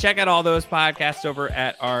 Check out all those podcasts over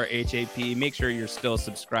at RHAP. Make sure you're still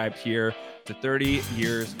subscribed here to 30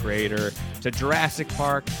 Years Greater, to Jurassic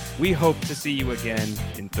Park. We hope to see you again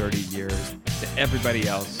in 30 years. To everybody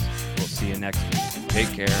else, we'll see you next week.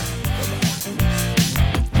 Take care. Bye-bye.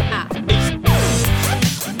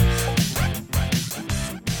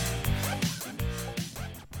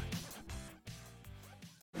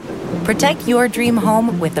 Protect your dream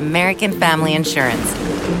home with American Family Insurance.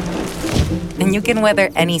 And you can weather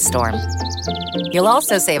any storm. You'll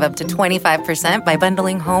also save up to 25% by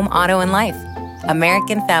bundling home, auto, and life.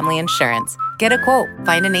 American Family Insurance. Get a quote.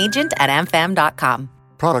 Find an agent at amfam.com.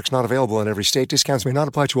 Products not available in every state. Discounts may not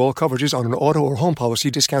apply to all coverages on an auto or home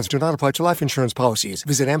policy. Discounts do not apply to life insurance policies.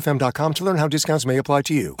 Visit amfam.com to learn how discounts may apply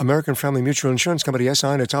to you. American Family Mutual Insurance Company, SI,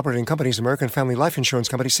 and its operating companies, American Family Life Insurance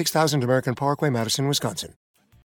Company, 6000 American Parkway, Madison, Wisconsin.